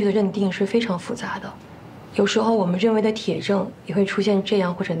上，证据的认定是非常复杂的，有时候我们认为的铁证也会出现这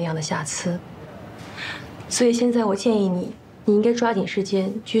样或者那样的瑕疵。所以现在我建议你，你应该抓紧时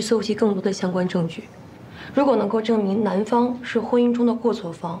间去搜集更多的相关证据。如果能够证明男方是婚姻中的过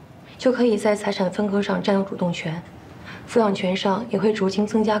错方，就可以在财产分割上占有主动权，抚养权上也会逐渐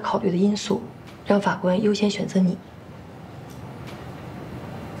增加考虑的因素，让法官优先选择你。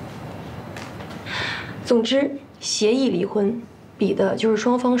总之，协议离婚比的就是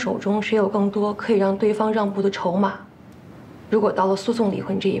双方手中谁有更多可以让对方让步的筹码。如果到了诉讼离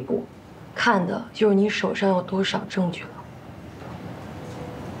婚这一步，看的就是你手上有多少证据了。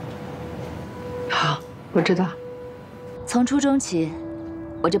好，我知道。从初中起，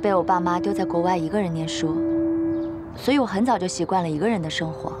我就被我爸妈丢在国外一个人念书，所以我很早就习惯了一个人的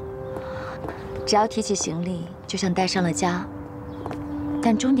生活。只要提起行李，就像带上了家，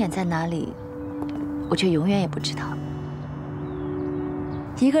但终点在哪里，我却永远也不知道。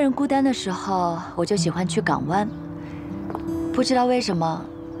一个人孤单的时候，我就喜欢去港湾。不知道为什么，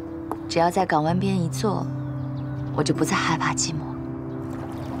只要在港湾边一坐，我就不再害怕寂寞。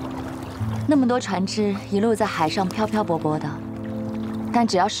那么多船只一路在海上漂漂泊泊的，但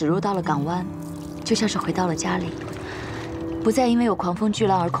只要驶入到了港湾，就像是回到了家里，不再因为有狂风巨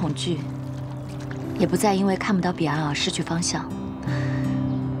浪而恐惧，也不再因为看不到彼岸而失去方向。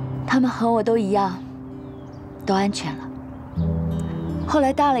他们和我都一样，都安全了。后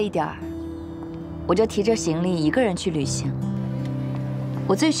来大了一点儿，我就提着行李一个人去旅行。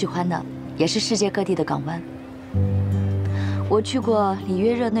我最喜欢的也是世界各地的港湾。我去过里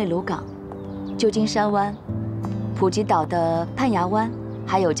约热内卢港、旧金山湾、普吉岛的潘牙湾，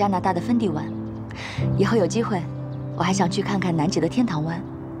还有加拿大的芬蒂湾。以后有机会，我还想去看看南极的天堂湾。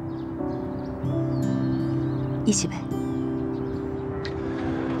一起呗。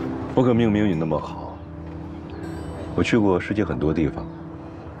我可命命运那么好，我去过世界很多地方，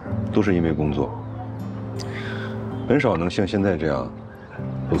都是因为工作。很少能像现在这样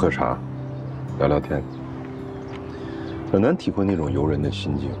喝喝茶、聊聊天，很难体会那种游人的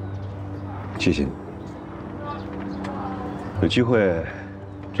心境。谢谢你。有机会，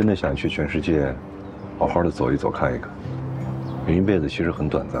真的想去全世界好好的走一走、看一看。人一辈子其实很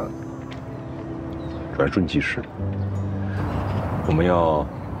短暂，转瞬即逝。我们要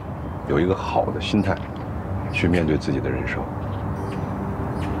有一个好的心态，去面对自己的人生。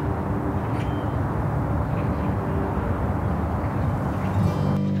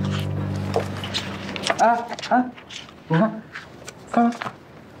你看，看了，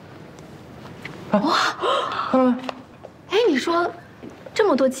哇，看了没？哎，你说这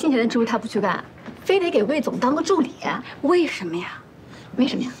么多亲钱的职务他不去干，非得给魏总当个助理，为什么呀？为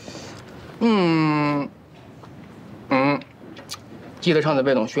什么呀？记得上次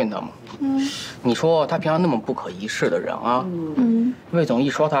魏总训他吗？你说他平常那么不可一世的人啊，魏总一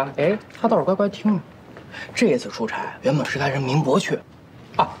说他，哎，他倒是乖乖听。这次出差原本是他人名博去，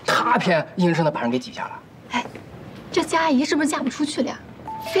啊，他偏硬生的把人给挤下了。哎，这佳怡是不是嫁不出去了呀？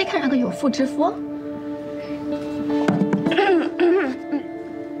非看上个有妇之夫？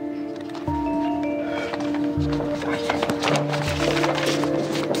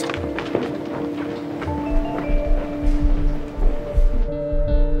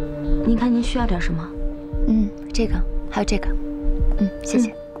您看您需要点什么？这个还有这个，谢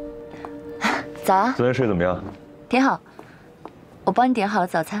谢。早啊！昨天睡怎么样？挺好，我帮你点好了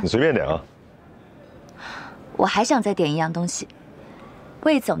早餐。你随便点啊。我还想再点一样东西，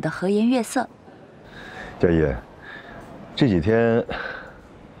魏总的和颜悦色。佳怡，这几天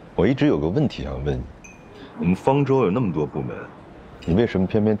我一直有个问题想问你：我们方舟有那么多部门，你为什么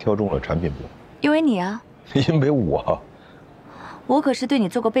偏偏挑中了产品部？因为你啊。因为我。我可是对你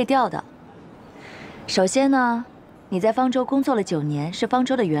做过背调的。首先呢，你在方舟工作了9年，是方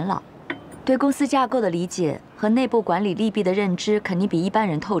舟的元老，对公司架构的理解和内部管理利弊的认知肯定比一般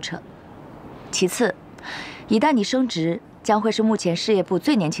人透彻。其次，一旦你升职，将会是目前事业部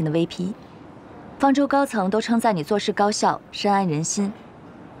最年轻的 VP。方舟高层都称赞你做事高效，深谙人心，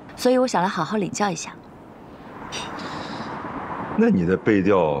所以我想来好好领教一下。那你的背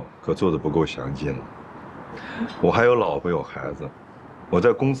调可做得不够详尽了。我还有老婆有孩子，我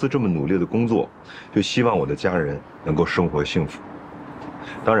在公司这么努力的工作，就希望我的家人能够生活幸福。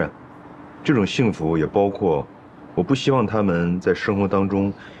当然，这种幸福也包括，我不希望他们在生活当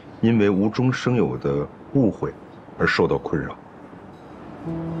中，因为无中生有的误会而受到困扰。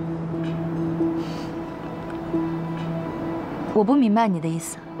我不明白你的意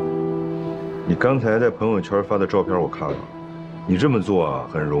思。你刚才在朋友圈发的照片我看了，你这么做啊，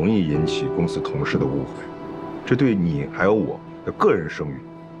很容易引起公司同事的误会。这对你还有我的个人声誉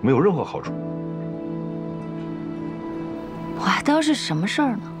没有任何好处。我还当是什么事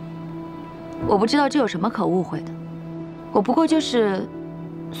儿呢？我不知道这有什么可误会的。我不过就是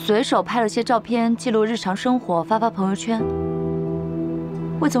随手拍了些照片，记录日常生活，发朋友圈。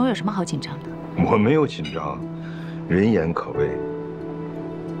魏总有什么好紧张的？我没有紧张，人言可畏。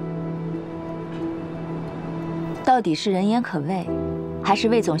到底是人言可畏，还是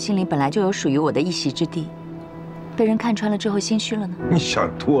魏总心里本来就有属于我的一席之地？被人看穿了之后心虚了呢？你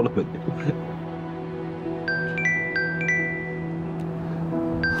想多了吧你？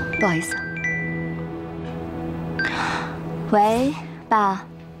不好意思。喂，爸。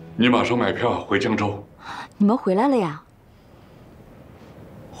你马上买票回江州。你们回来了呀？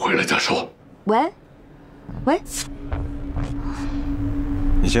回来再说。喂，喂。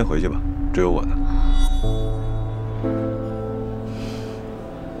你先回去吧，这有我呢。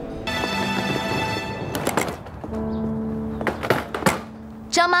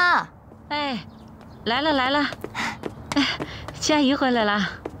张妈，哎，来了来了，哎，佳怡回来了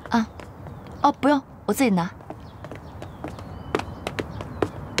啊？哦，不用，我自己拿。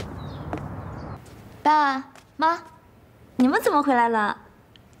爸妈，你们怎么回来了？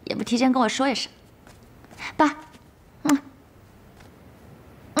也不提前跟我说一声。爸，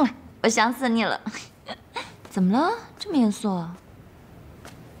我想死你了。怎么了？这么严肃啊？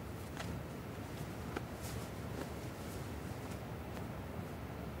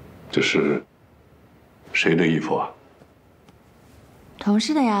这是谁的衣服啊？同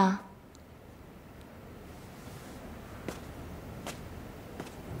事的呀。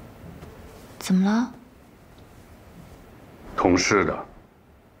怎么了？同事的。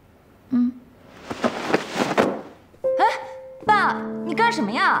哎，爸，你干什么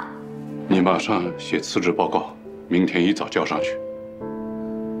呀？你马上写辞职报告，明天一早交上去。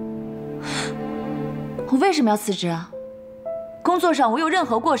我为什么要辞职啊？工作上我有任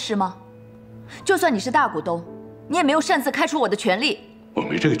何过失吗？就算你是大股东，你也没有擅自开除我的权利。我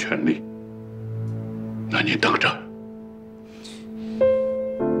没这个权利。那你等着，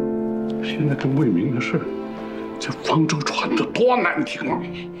现在跟魏明的事，这方舟传的多难听啊！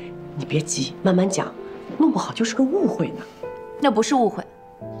你别急，慢慢讲，弄不好就是个误会呢。那不是误会，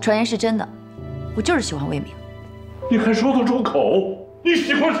传言是真的，我就是喜欢魏明。你还说得出口？你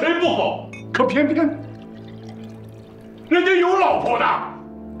喜欢谁不好，可偏偏人家有老婆的。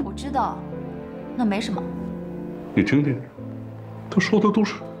我知道，那没什么。你听听，他说的都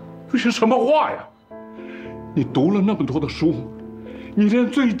是些什么话呀？你读了那么多的书，你连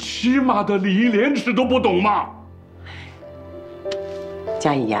最起码的礼义廉耻都不懂吗？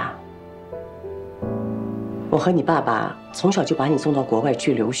佳怡呀，我和你爸爸从小就把你送到国外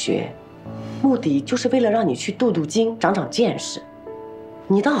去留学，目的就是为了让你去镀金，长长见识。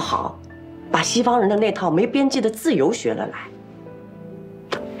你倒好，把西方人的那套没边际的自由学了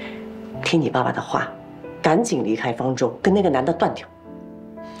来。听你爸爸的话，赶紧离开方舟，跟那个男的断掉。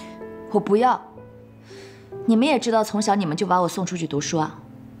我不要。你们也知道，从小你们就把我送出去读书啊。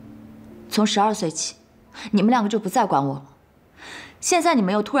从12岁起，你们两个就不再管我了。现在你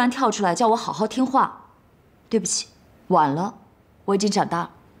们又突然跳出来叫我好好听话，对不起，晚了，我已经长大了。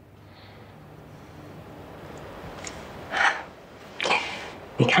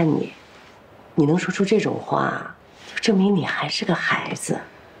你看你，你能说出这种话，就证明你还是个孩子。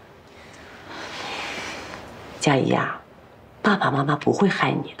佳怡呀，爸爸妈妈不会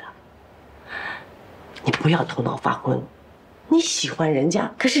害你的。你不要头脑发昏，你喜欢人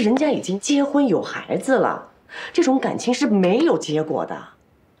家，可是人家已经结婚有孩子了，这种感情是没有结果的。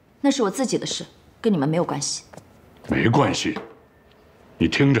那是我自己的事，跟你们没有关系。没关系，你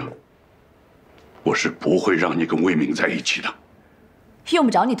听着，我是不会让你跟魏明在一起的。用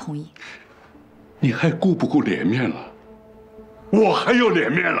不着你同意。你还顾不顾脸面了？我还有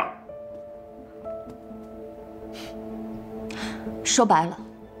脸面了。说白了，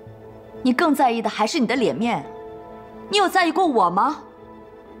你更在意的还是你的脸面。你有在意过我吗？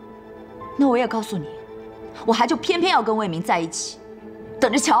那我也告诉你，我还就偏偏要跟魏明在一起，等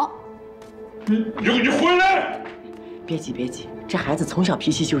着瞧。你回来！别急别急，这孩子从小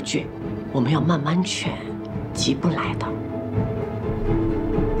脾气就倔，我们要慢慢劝，急不来的。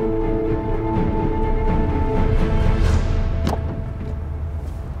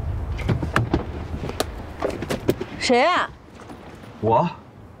谁啊？我。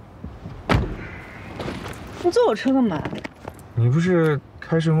你坐我车干嘛？你不是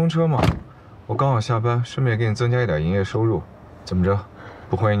开顺风车吗？我刚好下班，顺便给你增加一点营业收入。怎么着，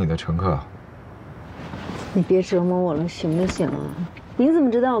不欢迎你的乘客啊？你别折磨我了，行不行啊？你怎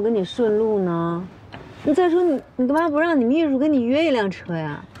么知道我跟你顺路呢？你再说你干嘛不让你秘书跟你约一辆车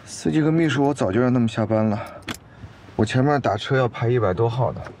呀？司机和秘书我早就让他们下班了，我前面打车要排100多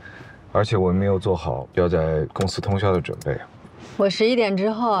号呢，而且我没有做好标在公司通宵的准备。我11点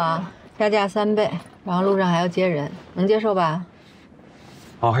之后啊，加价3倍，然后路上还要接人，能接受吧？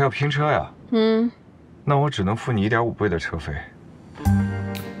哦，还要拼车呀？嗯，那我只能付你1.5倍的车费。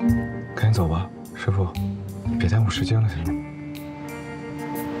赶紧走吧，师傅，别耽误时间了，行吗？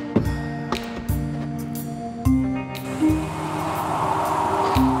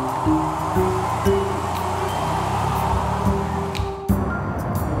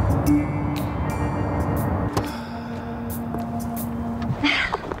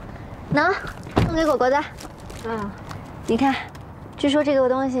喏，送给果果的。你看，据说这个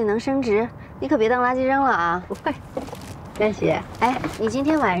东西能升值，你可别当垃圾扔了啊！不会，谢谢。哎，你今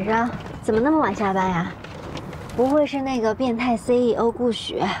天晚上怎么那么晚下班呀？不会是那个变态 CEO 顾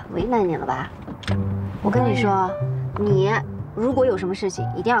许为难你了吧？我跟你说，你如果有什么事情，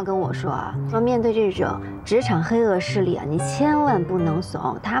一定要跟我说啊！说面对这种职场黑恶势力啊，你千万不能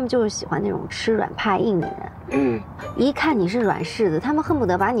怂，他们就是喜欢那种吃软怕硬的人。一看你是软柿子，他们恨不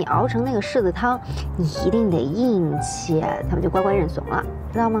得把你熬成那个柿子汤，你一定得硬切，他们就乖乖认怂了，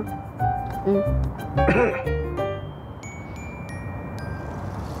知道吗？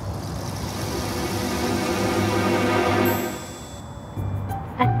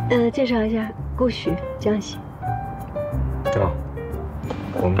介绍一下，顾许、江喜。啊，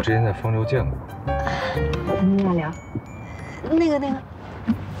我们之前在方舟见过。你俩聊。那个，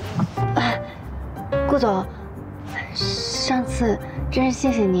顾总，上次真是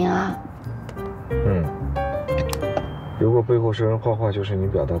谢谢您啊。如果背后说人画画就是你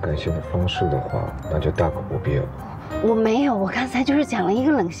表达感谢的方式的话，那就大可不必了。我没有，我刚才就是讲了一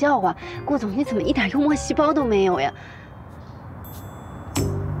个冷笑话。顾总，你怎么一点幽默细胞都没有呀？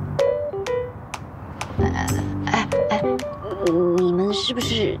你们是不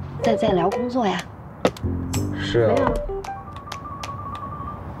是在聊工作呀？是啊。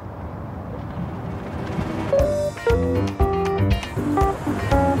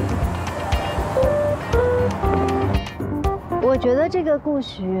我觉得这个顾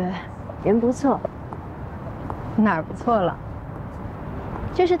许人不错。哪儿不错了？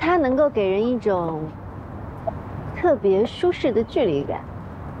就是他能够给人一种特别舒适的距离感。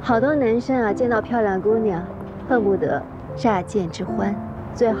好多男生啊，见到漂亮姑娘，恨不得乍见之欢，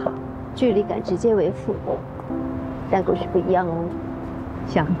最好距离感直接为负。但故事不一样哦。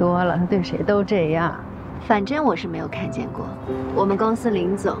想多了，他对谁都这样。反正我是没有看见过。我们公司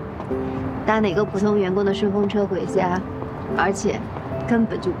林总搭哪个普通员工的顺风车回家，而且根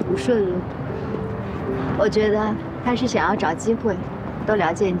本就不顺路。我觉得他是想要找机会多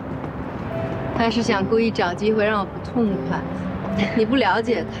了解你。他是想故意找机会让我不痛快。你不了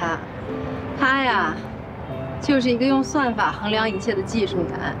解他，他呀，就是一个用算法衡量一切的技术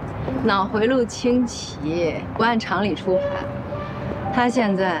男，脑回路清奇，不按常理出牌。他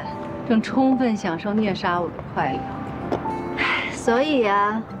现在正充分享受虐杀我的快乐。所以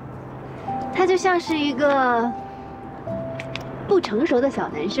啊，他就像是一个不成熟的小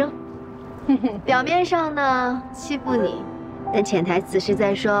男生，表面上呢欺负你，但潜台词是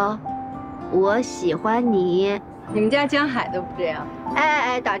在说我喜欢你。你们家江海都不这样。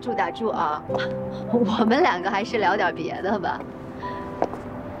哎，打住啊！我们两个还是聊点别的吧。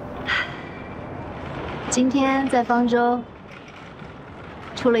今天在方舟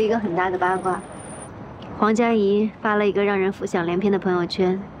出了一个很大的八卦，黄佳怡发了一个让人浮想联翩的朋友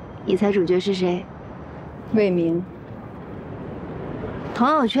圈，你猜主角是谁？魏明。朋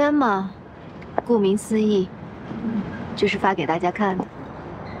友圈嘛，顾名思义，就是发给大家看的。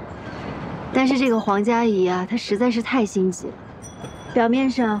但是这个黄佳怡啊，她实在是太心急了。表面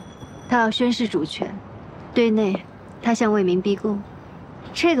上，她要宣示主权，对内，她向魏明逼宫。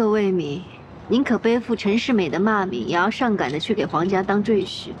这个魏明，宁可背负陈世美的骂名，也要上赶的去给黄家当赘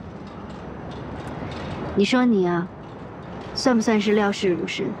婿。你说你啊，算不算是料事如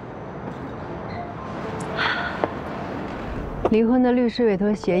神？离婚的律师委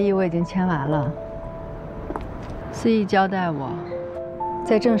托协议我已经签完了。司仪交代我，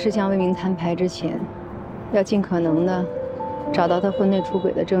在正式向魏明摊牌之前，要尽可能的找到他婚内出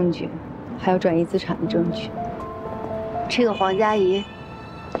轨的证据，还有转移资产的证据。这个黄佳怡，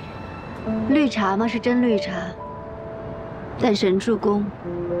绿茶嘛是真绿茶，但神助攻，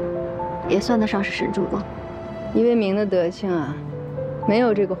也算得上是神助攻。以魏明的德行啊，没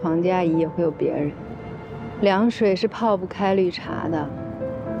有这个黄佳怡也会有别人。凉水是泡不开绿茶的，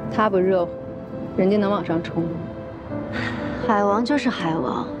他不热乎，人家能往上冲。海王就是海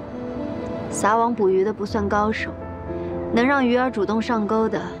王，撒网捕鱼的不算高手，能让鱼儿主动上钩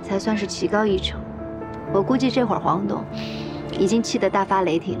的才算是棋高一筹。我估计这会儿黄董已经气得大发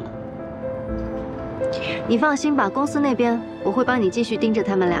雷霆了。你放心吧，公司那边我会帮你继续盯着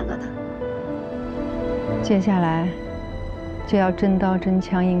他们两个的。接下来就要真刀真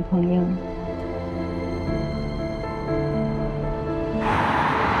枪硬碰硬了。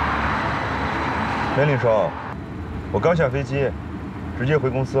袁林双，我刚下飞机，直接回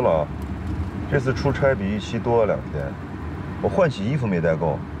公司了。这次出差比预期多了2天，我换洗衣服没带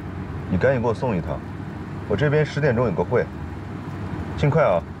够，你赶紧给我送一趟。我这边10点钟有个会，尽快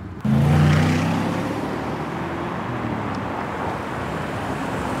啊。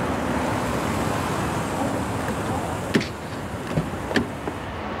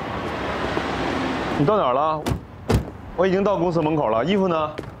你到哪儿了？我已经到公司门口了，衣服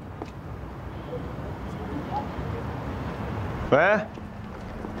呢？喂，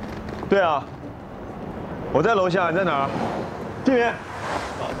对啊，我在楼下，你在哪儿？这边。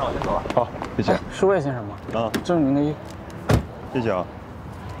那我先走了。好，谢谢。是魏先生吗？啊，这是您的衣服。谢谢啊。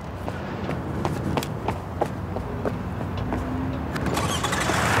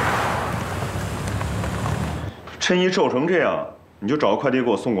衬衣皱成这样，你就找个快递给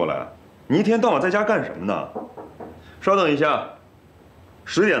我送过来。你一天到晚在家干什么呢？稍等一下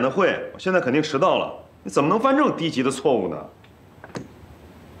，10点的会，我现在肯定迟到了。你怎么能犯这种低级的错误呢？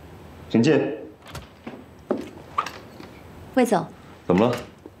请进。魏总，怎么了？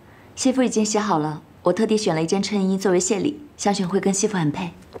西服已经洗好了，我特地选了一件衬衣作为谢礼，相信会跟西服很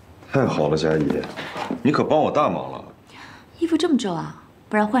配。太好了，佳怡，你可帮我大忙了。衣服这么皱啊，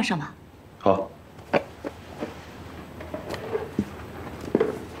不然换上吧。好。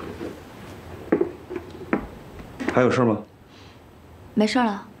还有事吗？没事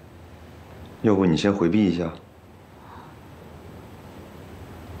了。要不你先回避一下。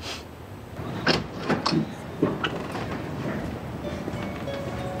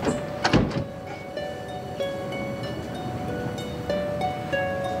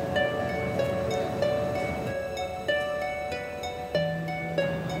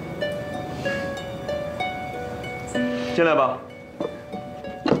进来吧。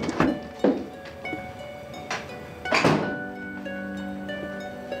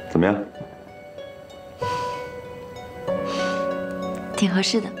怎么样？挺合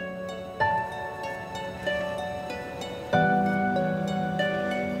适的。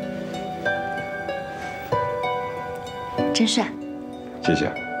真帅。谢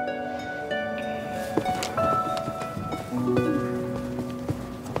谢。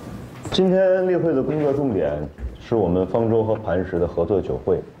今天例会的工作重点是我们方舟和磐石的合作酒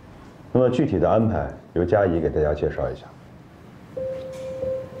会，那么具体的安排由佳怡给大家介绍一下。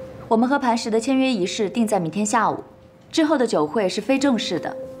我们和磐石的签约仪式定在明天下午，之后的酒会是非正式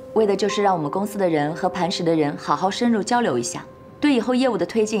的，为的就是让我们公司的人和磐石的人好好深入交流一下，对以后业务的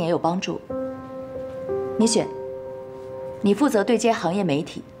推进也有帮助。米雪，你负责对接行业媒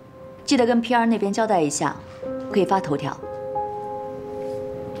体，记得跟 PR 那边交代一下，可以发头条。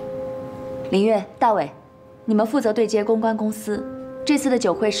林月、大伟，你们负责对接公关公司。这次的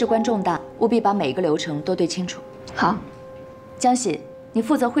酒会事关重大，务必把每一个流程都对清楚。好。江喜，你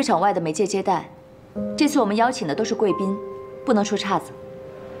负责会场外的媒介接待。这次我们邀请的都是贵宾，不能出岔子。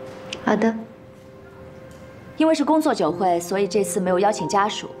好的。因为是工作酒会，所以这次没有邀请家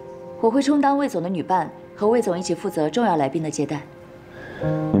属，我会充当魏总的女伴，和魏总一起负责重要来宾的接待。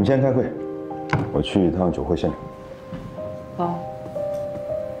你们先开会，我去一趟酒会现场。好。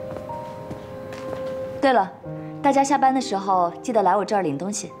对了，大家下班的时候记得来我这儿领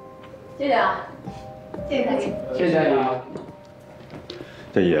东西。谢谢啊，谢谢大姐。谢谢你。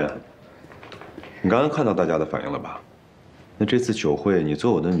佳怡，你刚刚看到大家的反应了吧？那这次酒会你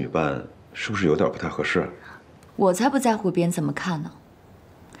做我的女伴，是不是有点不太合适？我才不在乎别人怎么看呢。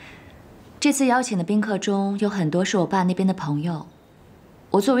这次邀请的宾客中有很多是我爸那边的朋友，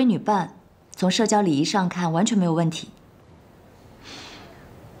我作为女伴，从社交礼仪上看完全没有问题。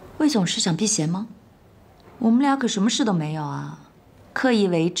魏总是想避嫌吗？我们俩可什么事都没有啊，刻意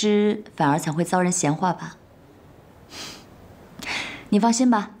为之，反而才会遭人闲话吧。你放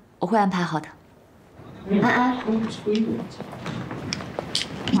心吧，我会安排好的。安安，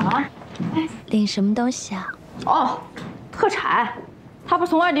啊？领什么东西啊？哦，特产，他不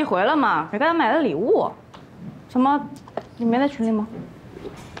是从外地回来吗？给他买的礼物。什么？你没在群里吗？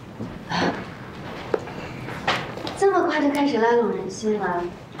这么快就开始拉拢人心了？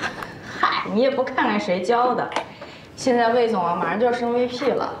嗨，你也不看看谁教的。现在魏总啊，马上就要升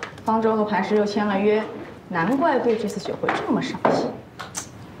VP 了，方舟和磐石又签了约，难怪对这次酒会这么上心。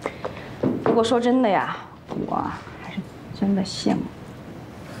不过说真的呀，我还是真的羡慕。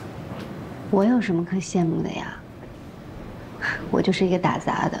我有什么可羡慕的呀？我就是一个打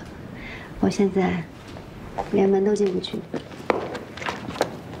杂的，我现在连门都进不去。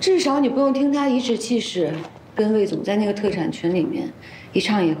至少你不用听他颐指气使，跟魏总在那个特产群里面一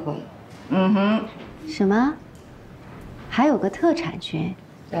唱一和。嗯哼。什么？还有个特产群？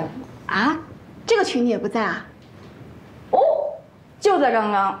对。啊？这个群你也不在啊？哦，就在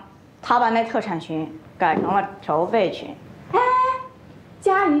刚刚，他把那特产群改成了筹备群。哎，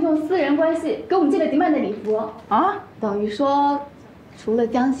佳怡用私人关系给我们借了迪曼的礼服啊，等于说，除了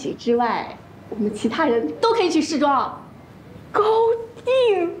江喜之外，我们其他人都可以去试妆。高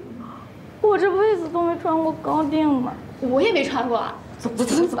定，我这辈子都没穿过高定呢。我也没穿过。走，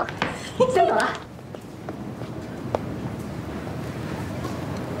先走了。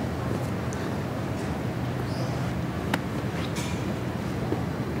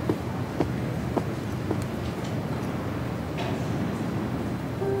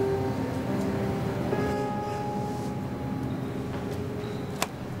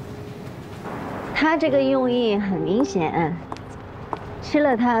他这个用意很明显，吃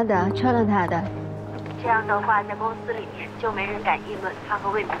了他的，穿了他的，这样的话，在公司里面就没人敢议论他和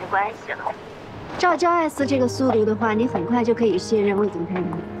魏明的关系了。照焦艾斯这个速度的话，你很快就可以卸任魏总裁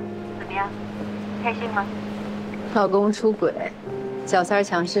了。怎么样，开心吗？老公出轨，小三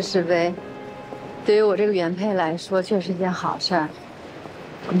强势是非，对于我这个原配来说，确实是件好事儿，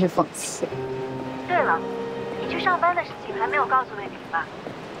真是讽刺。对了，你去上班的事情还没有告诉魏明吧？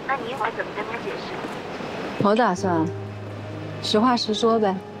那你一会儿怎么跟他解释？我打算实话实说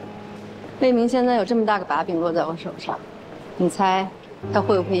呗。魏明现在有这么大个把柄落在我手上，你猜他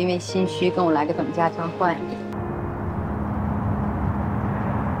会不会因为心虚跟我来个等价交换呀？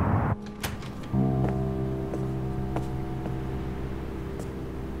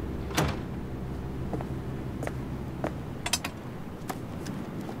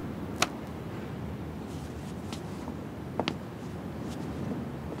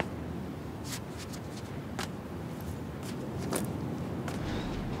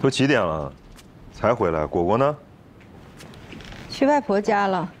都几点了，才回来？果果呢？去外婆家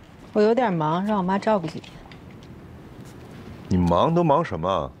了，我有点忙，让我妈照顾几天。你忙都忙什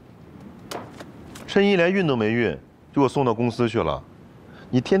么？衬衣连熨都没熨，就给我送到公司去了。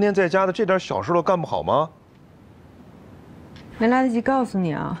你天天在家的这点小事都干不好吗？没来得及告诉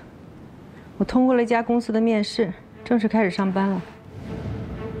你啊，我通过了一家公司的面试，正式开始上班了。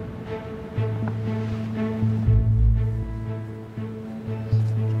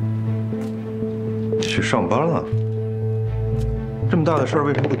去上班了？这么大的事儿，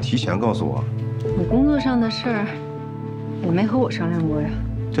为什么不提前告诉我？我工作上的事儿，也没和我商量过呀。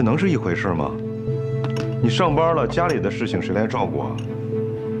这能是一回事吗？你上班了，家里的事情谁来照顾啊？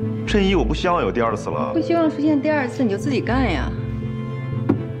衬衣我不希望有第二次了。不希望出现第二次，你就自己干呀。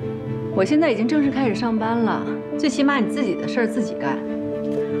我现在已经正式开始上班了，最起码你自己的事儿自己干。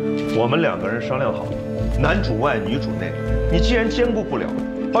我们2个人商量好，男主外女主内。你既然兼顾不了，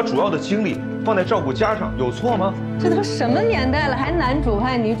把主要的精力放在照顾家上，有错吗？这都什么年代了，还男主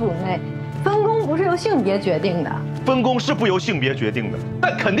外女主内？分工不是由性别决定的。分工是不由性别决定的，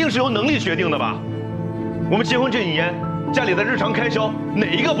但肯定是由能力决定的吧？我们结婚这几年，家里的日常开销哪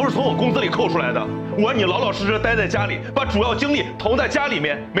一个不是从我工资里扣出来的？我让你老老实实待在家里，把主要精力投在家里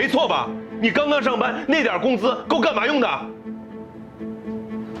面，没错吧？你刚刚上班，那点工资够干嘛用的？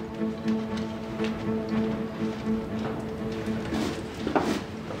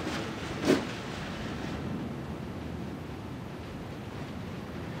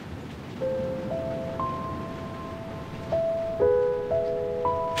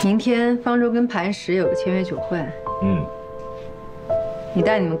明天方舟跟磐石有个签约酒会，你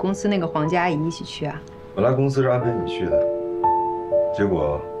带你们公司那个黄家阿姨一起去啊？本来公司是安排你去的，结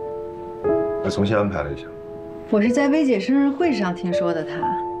果我重新安排了一下。我是在薇姐生日会上听说的，她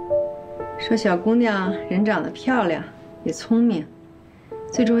说小姑娘人长得漂亮，也聪明，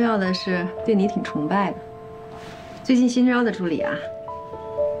最重要的是对你挺崇拜的。最近新招的助理啊？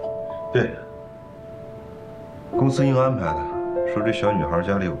对，公司硬安排的。说这小女孩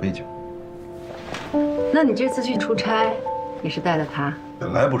家里有背景。那你这次去出差，也是带了她？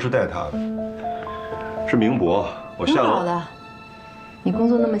本来不是带她的，是明博。我下挺好的，你工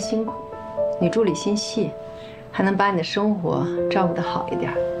作那么辛苦，女助理心细，还能把你的生活照顾得好一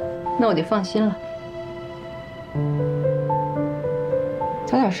点，那我就放心了。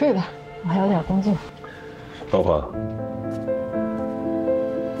早点睡吧，我还有点工作。芳华，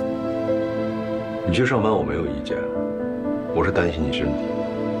你去上班我没有意见。我是担心你身体，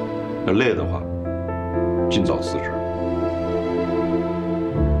要累的话，尽早辞职。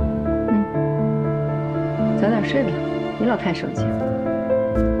早点睡吧，别老看手机。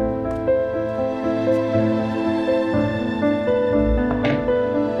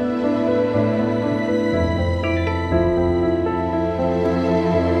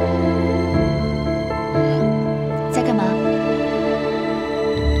在干嘛？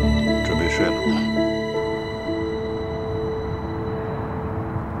准备睡了。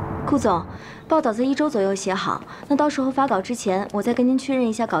顾总，报道在1周左右写好，那到时候发稿之前，我再跟您确认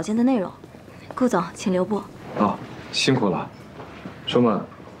一下稿件的内容。顾总，请留步。哦，辛苦了。舒曼，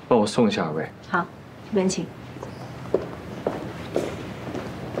帮我送一下2位。好，这边请。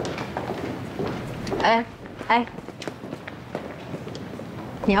哎，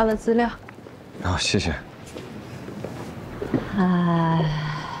你要的资料。啊，谢谢。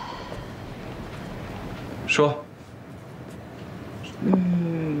说。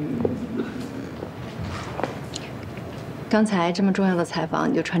刚才这么重要的采访，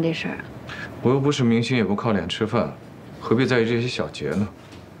你就穿这身？我又不是明星，也不靠脸吃饭，何必在意这些小节呢？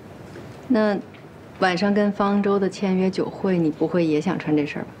那晚上跟方舟的签约酒会，你不会也想穿这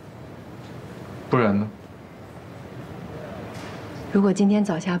身吧？不然呢？如果今天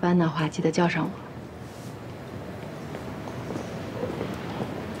早下班的话，记得叫上我。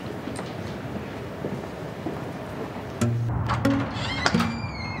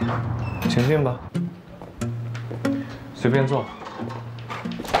请进吧。随便坐。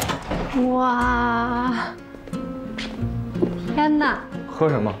哇！天哪！喝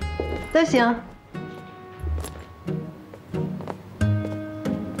什么？都行。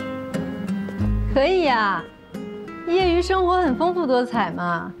可以呀，业余生活很丰富多彩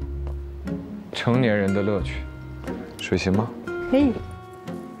嘛。成年人的乐趣，水行吗？可以。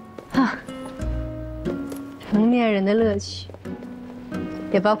啊，成年人的乐趣，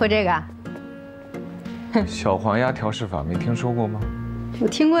也包括这个啊。小黄鸭调试法没听说过吗？我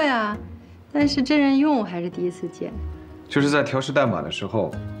听过呀，但是真人用我还是第一次见。就是在调试代码的时候，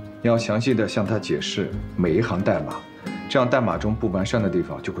你要详细的向他解释每一行代码，这样代码中不完善的地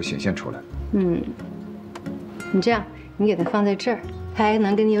方就会显现出来。你这样，你给他放在这儿，他还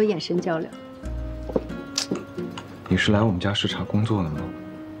能跟你有眼神交流。你是来我们家视察工作的吗？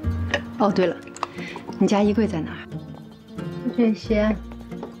哦，对了，你家衣柜在哪儿？这些，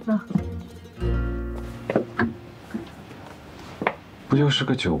啊。不就是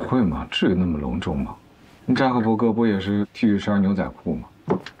个酒会吗？至于那么隆重吗？你扎克伯格不也是 T 恤衫、牛仔裤吗？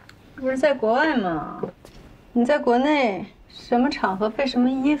不是在国外吗？你在国内，什么场合配什么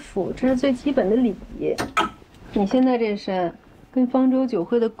衣服，这是最基本的礼仪。你现在这身，跟方舟酒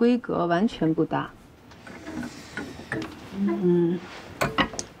会的规格完全不搭。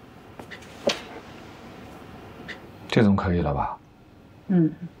这总可以了吧？就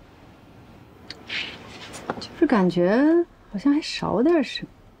是感觉好像还少点什么。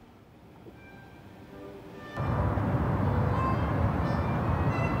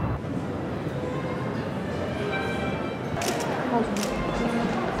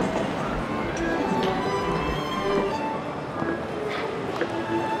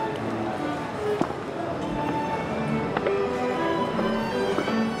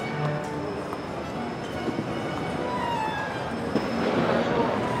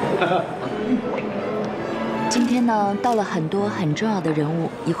今天呢，到了很多很重要的人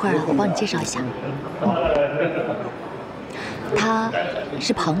物，一会儿我帮你介绍一下。他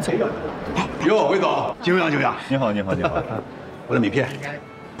是庞总，来。哟，魏总，久仰久仰。你好，你好，你好。我的名片。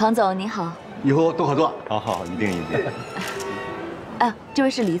庞总您好。以后多合作。好好，一定一定。啊，这位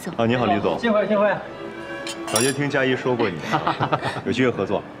是李总。啊，你好，李总。幸会幸会。早就听佳怡说过你，有机会合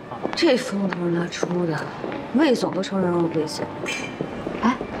作。这风头是他出的，魏总都承认了危险。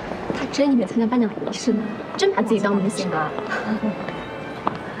哎，他真以为参加颁奖仪式呢，真把自己当明星啊！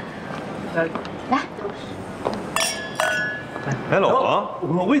来。哎，老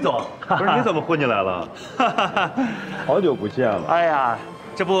王，魏总，不是你怎么混进来了？好久不见了。哎呀，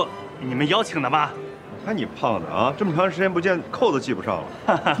这不你们邀请的吗？看你胖的啊，这么长时间不见，扣子系不上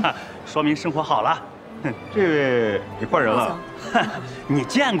了。说明生活好了。这位你换人了？你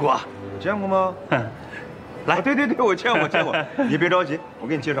见过？见过吗？来，对，我见过。你别着急，我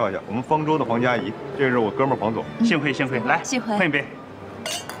给你介绍一下，我们方舟的黄佳怡，这是我哥们黄总。幸会，来，幸会，碰一杯。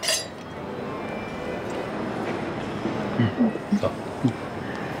走。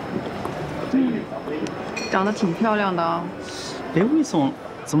长得挺漂亮的啊。哎，魏总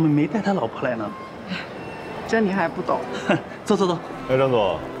怎么没带他老婆来呢？这你还不懂？走。哎，张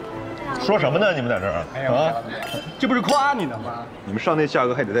总，说什么呢？你们在这儿啊？这不是夸你呢吗？你们上那价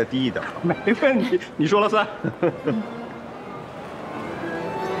格还得再低一点。没问题，你说了算。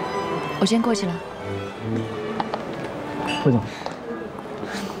我先过去了。魏总，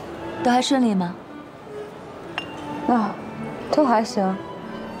都还顺利吗？都还行。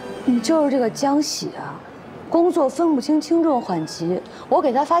你就是这个江喜啊，工作分不清轻重缓急，我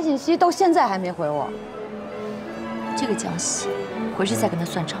给他发信息，到现在还没回我。这个江喜，回去再跟他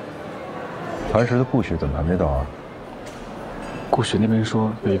算账。磐石的顾雪怎么还没到啊？顾雪那边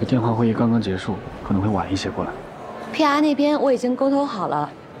说有一个电话会议刚刚结束，可能会晚一些过来。 PR 那边我已经沟通好了，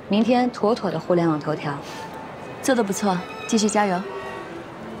明天妥妥的互联网头条。做得不错，继续加油。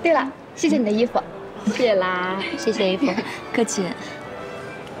对了，谢谢你的衣服。谢谢啦，谢谢衣服，客气。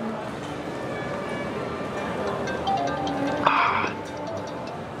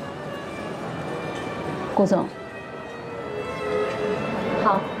顾总，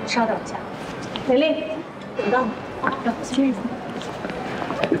好，稍等一下。美丽，等到你。让我去。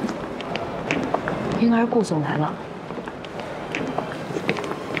应该是顾总来了。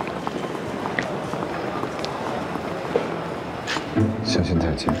 小心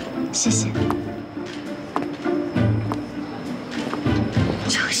太近。谢谢。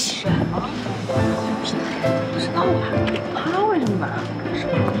这些人吗？不知道啊，他为什么来？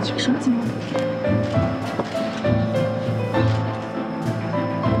什么情况？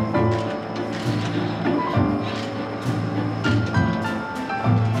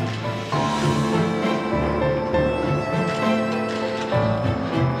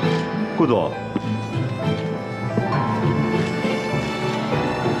顾总。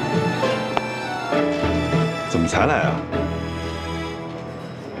 怎么才来啊？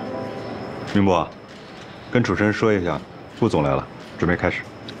明波，跟主持人说一下，顾总来了，准备开始。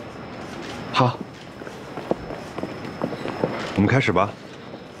好，我们开始吧。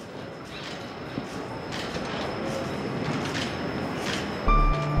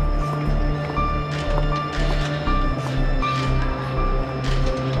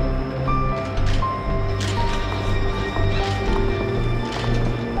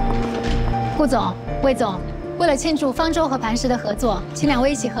顾总、魏总，为了庆祝方舟和磐石的合作，请两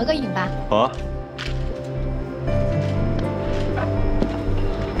位一起合个影吧。好啊。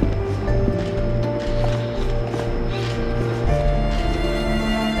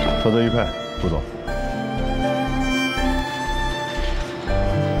合作愉快，顾总。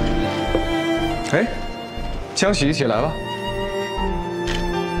哎，江喜一起来吧。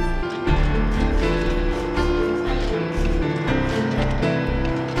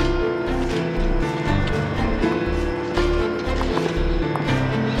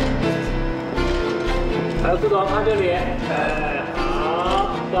总看这里，哎，好，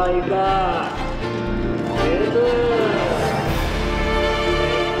下一个，别对。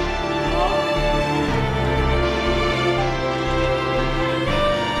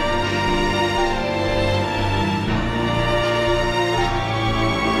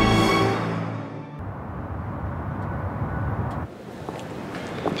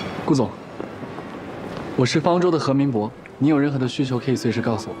 顾总，我是方舟的何明博，你有任何的需求可以随时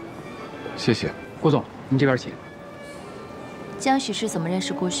告诉我。谢谢，顾总，您这边请。江许是怎么认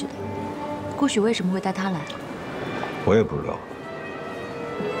识顾许的？顾许为什么会带他来？我也不知道。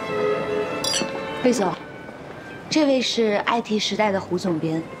魏总，这位是 IT 时代的胡总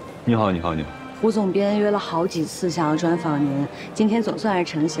编。你好，你好，你好。胡总编约了好几次想要专访您，今天总算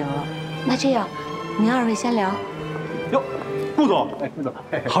是成型了。那这样，您二位先聊。 顾总，哎，顾总，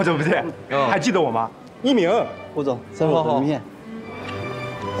好久不见，还记得我吗？一鸣，顾总，三位门面。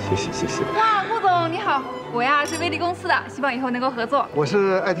谢谢谢谢。哇，顾总你好，我呀是威力公司的，希望以后能够合作。我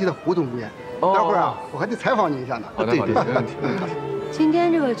是 IT 的胡总编，待会儿啊，我还得采访你一下呢。好的，好的，没问题。今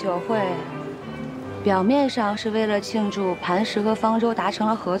天这个酒会，表面上是为了庆祝磐石和方舟达成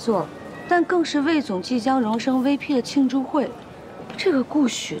了合作，但更是魏总即将荣升 VP 的庆祝会。这个顾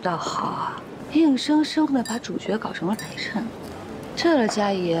许倒好啊，硬生生的把主角搞成了陪衬。 对了，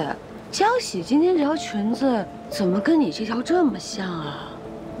佳怡，江喜今天这条裙子怎么跟你这条这么像啊？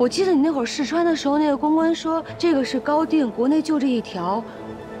我记得你那会儿试穿的时候，那个公关说这个是高定，国内就这一条。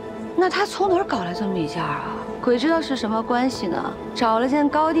那他从哪儿搞来这么一件啊？鬼知道是什么关系呢？找了件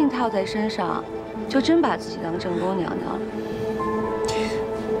高定套在身上，就真把自己当正宫娘娘了。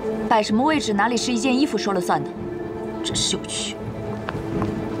摆什么位置，哪里是一件衣服说了算的？真是有趣。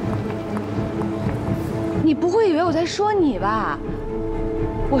你不会以为我在说你吧？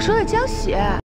 我说的江喜。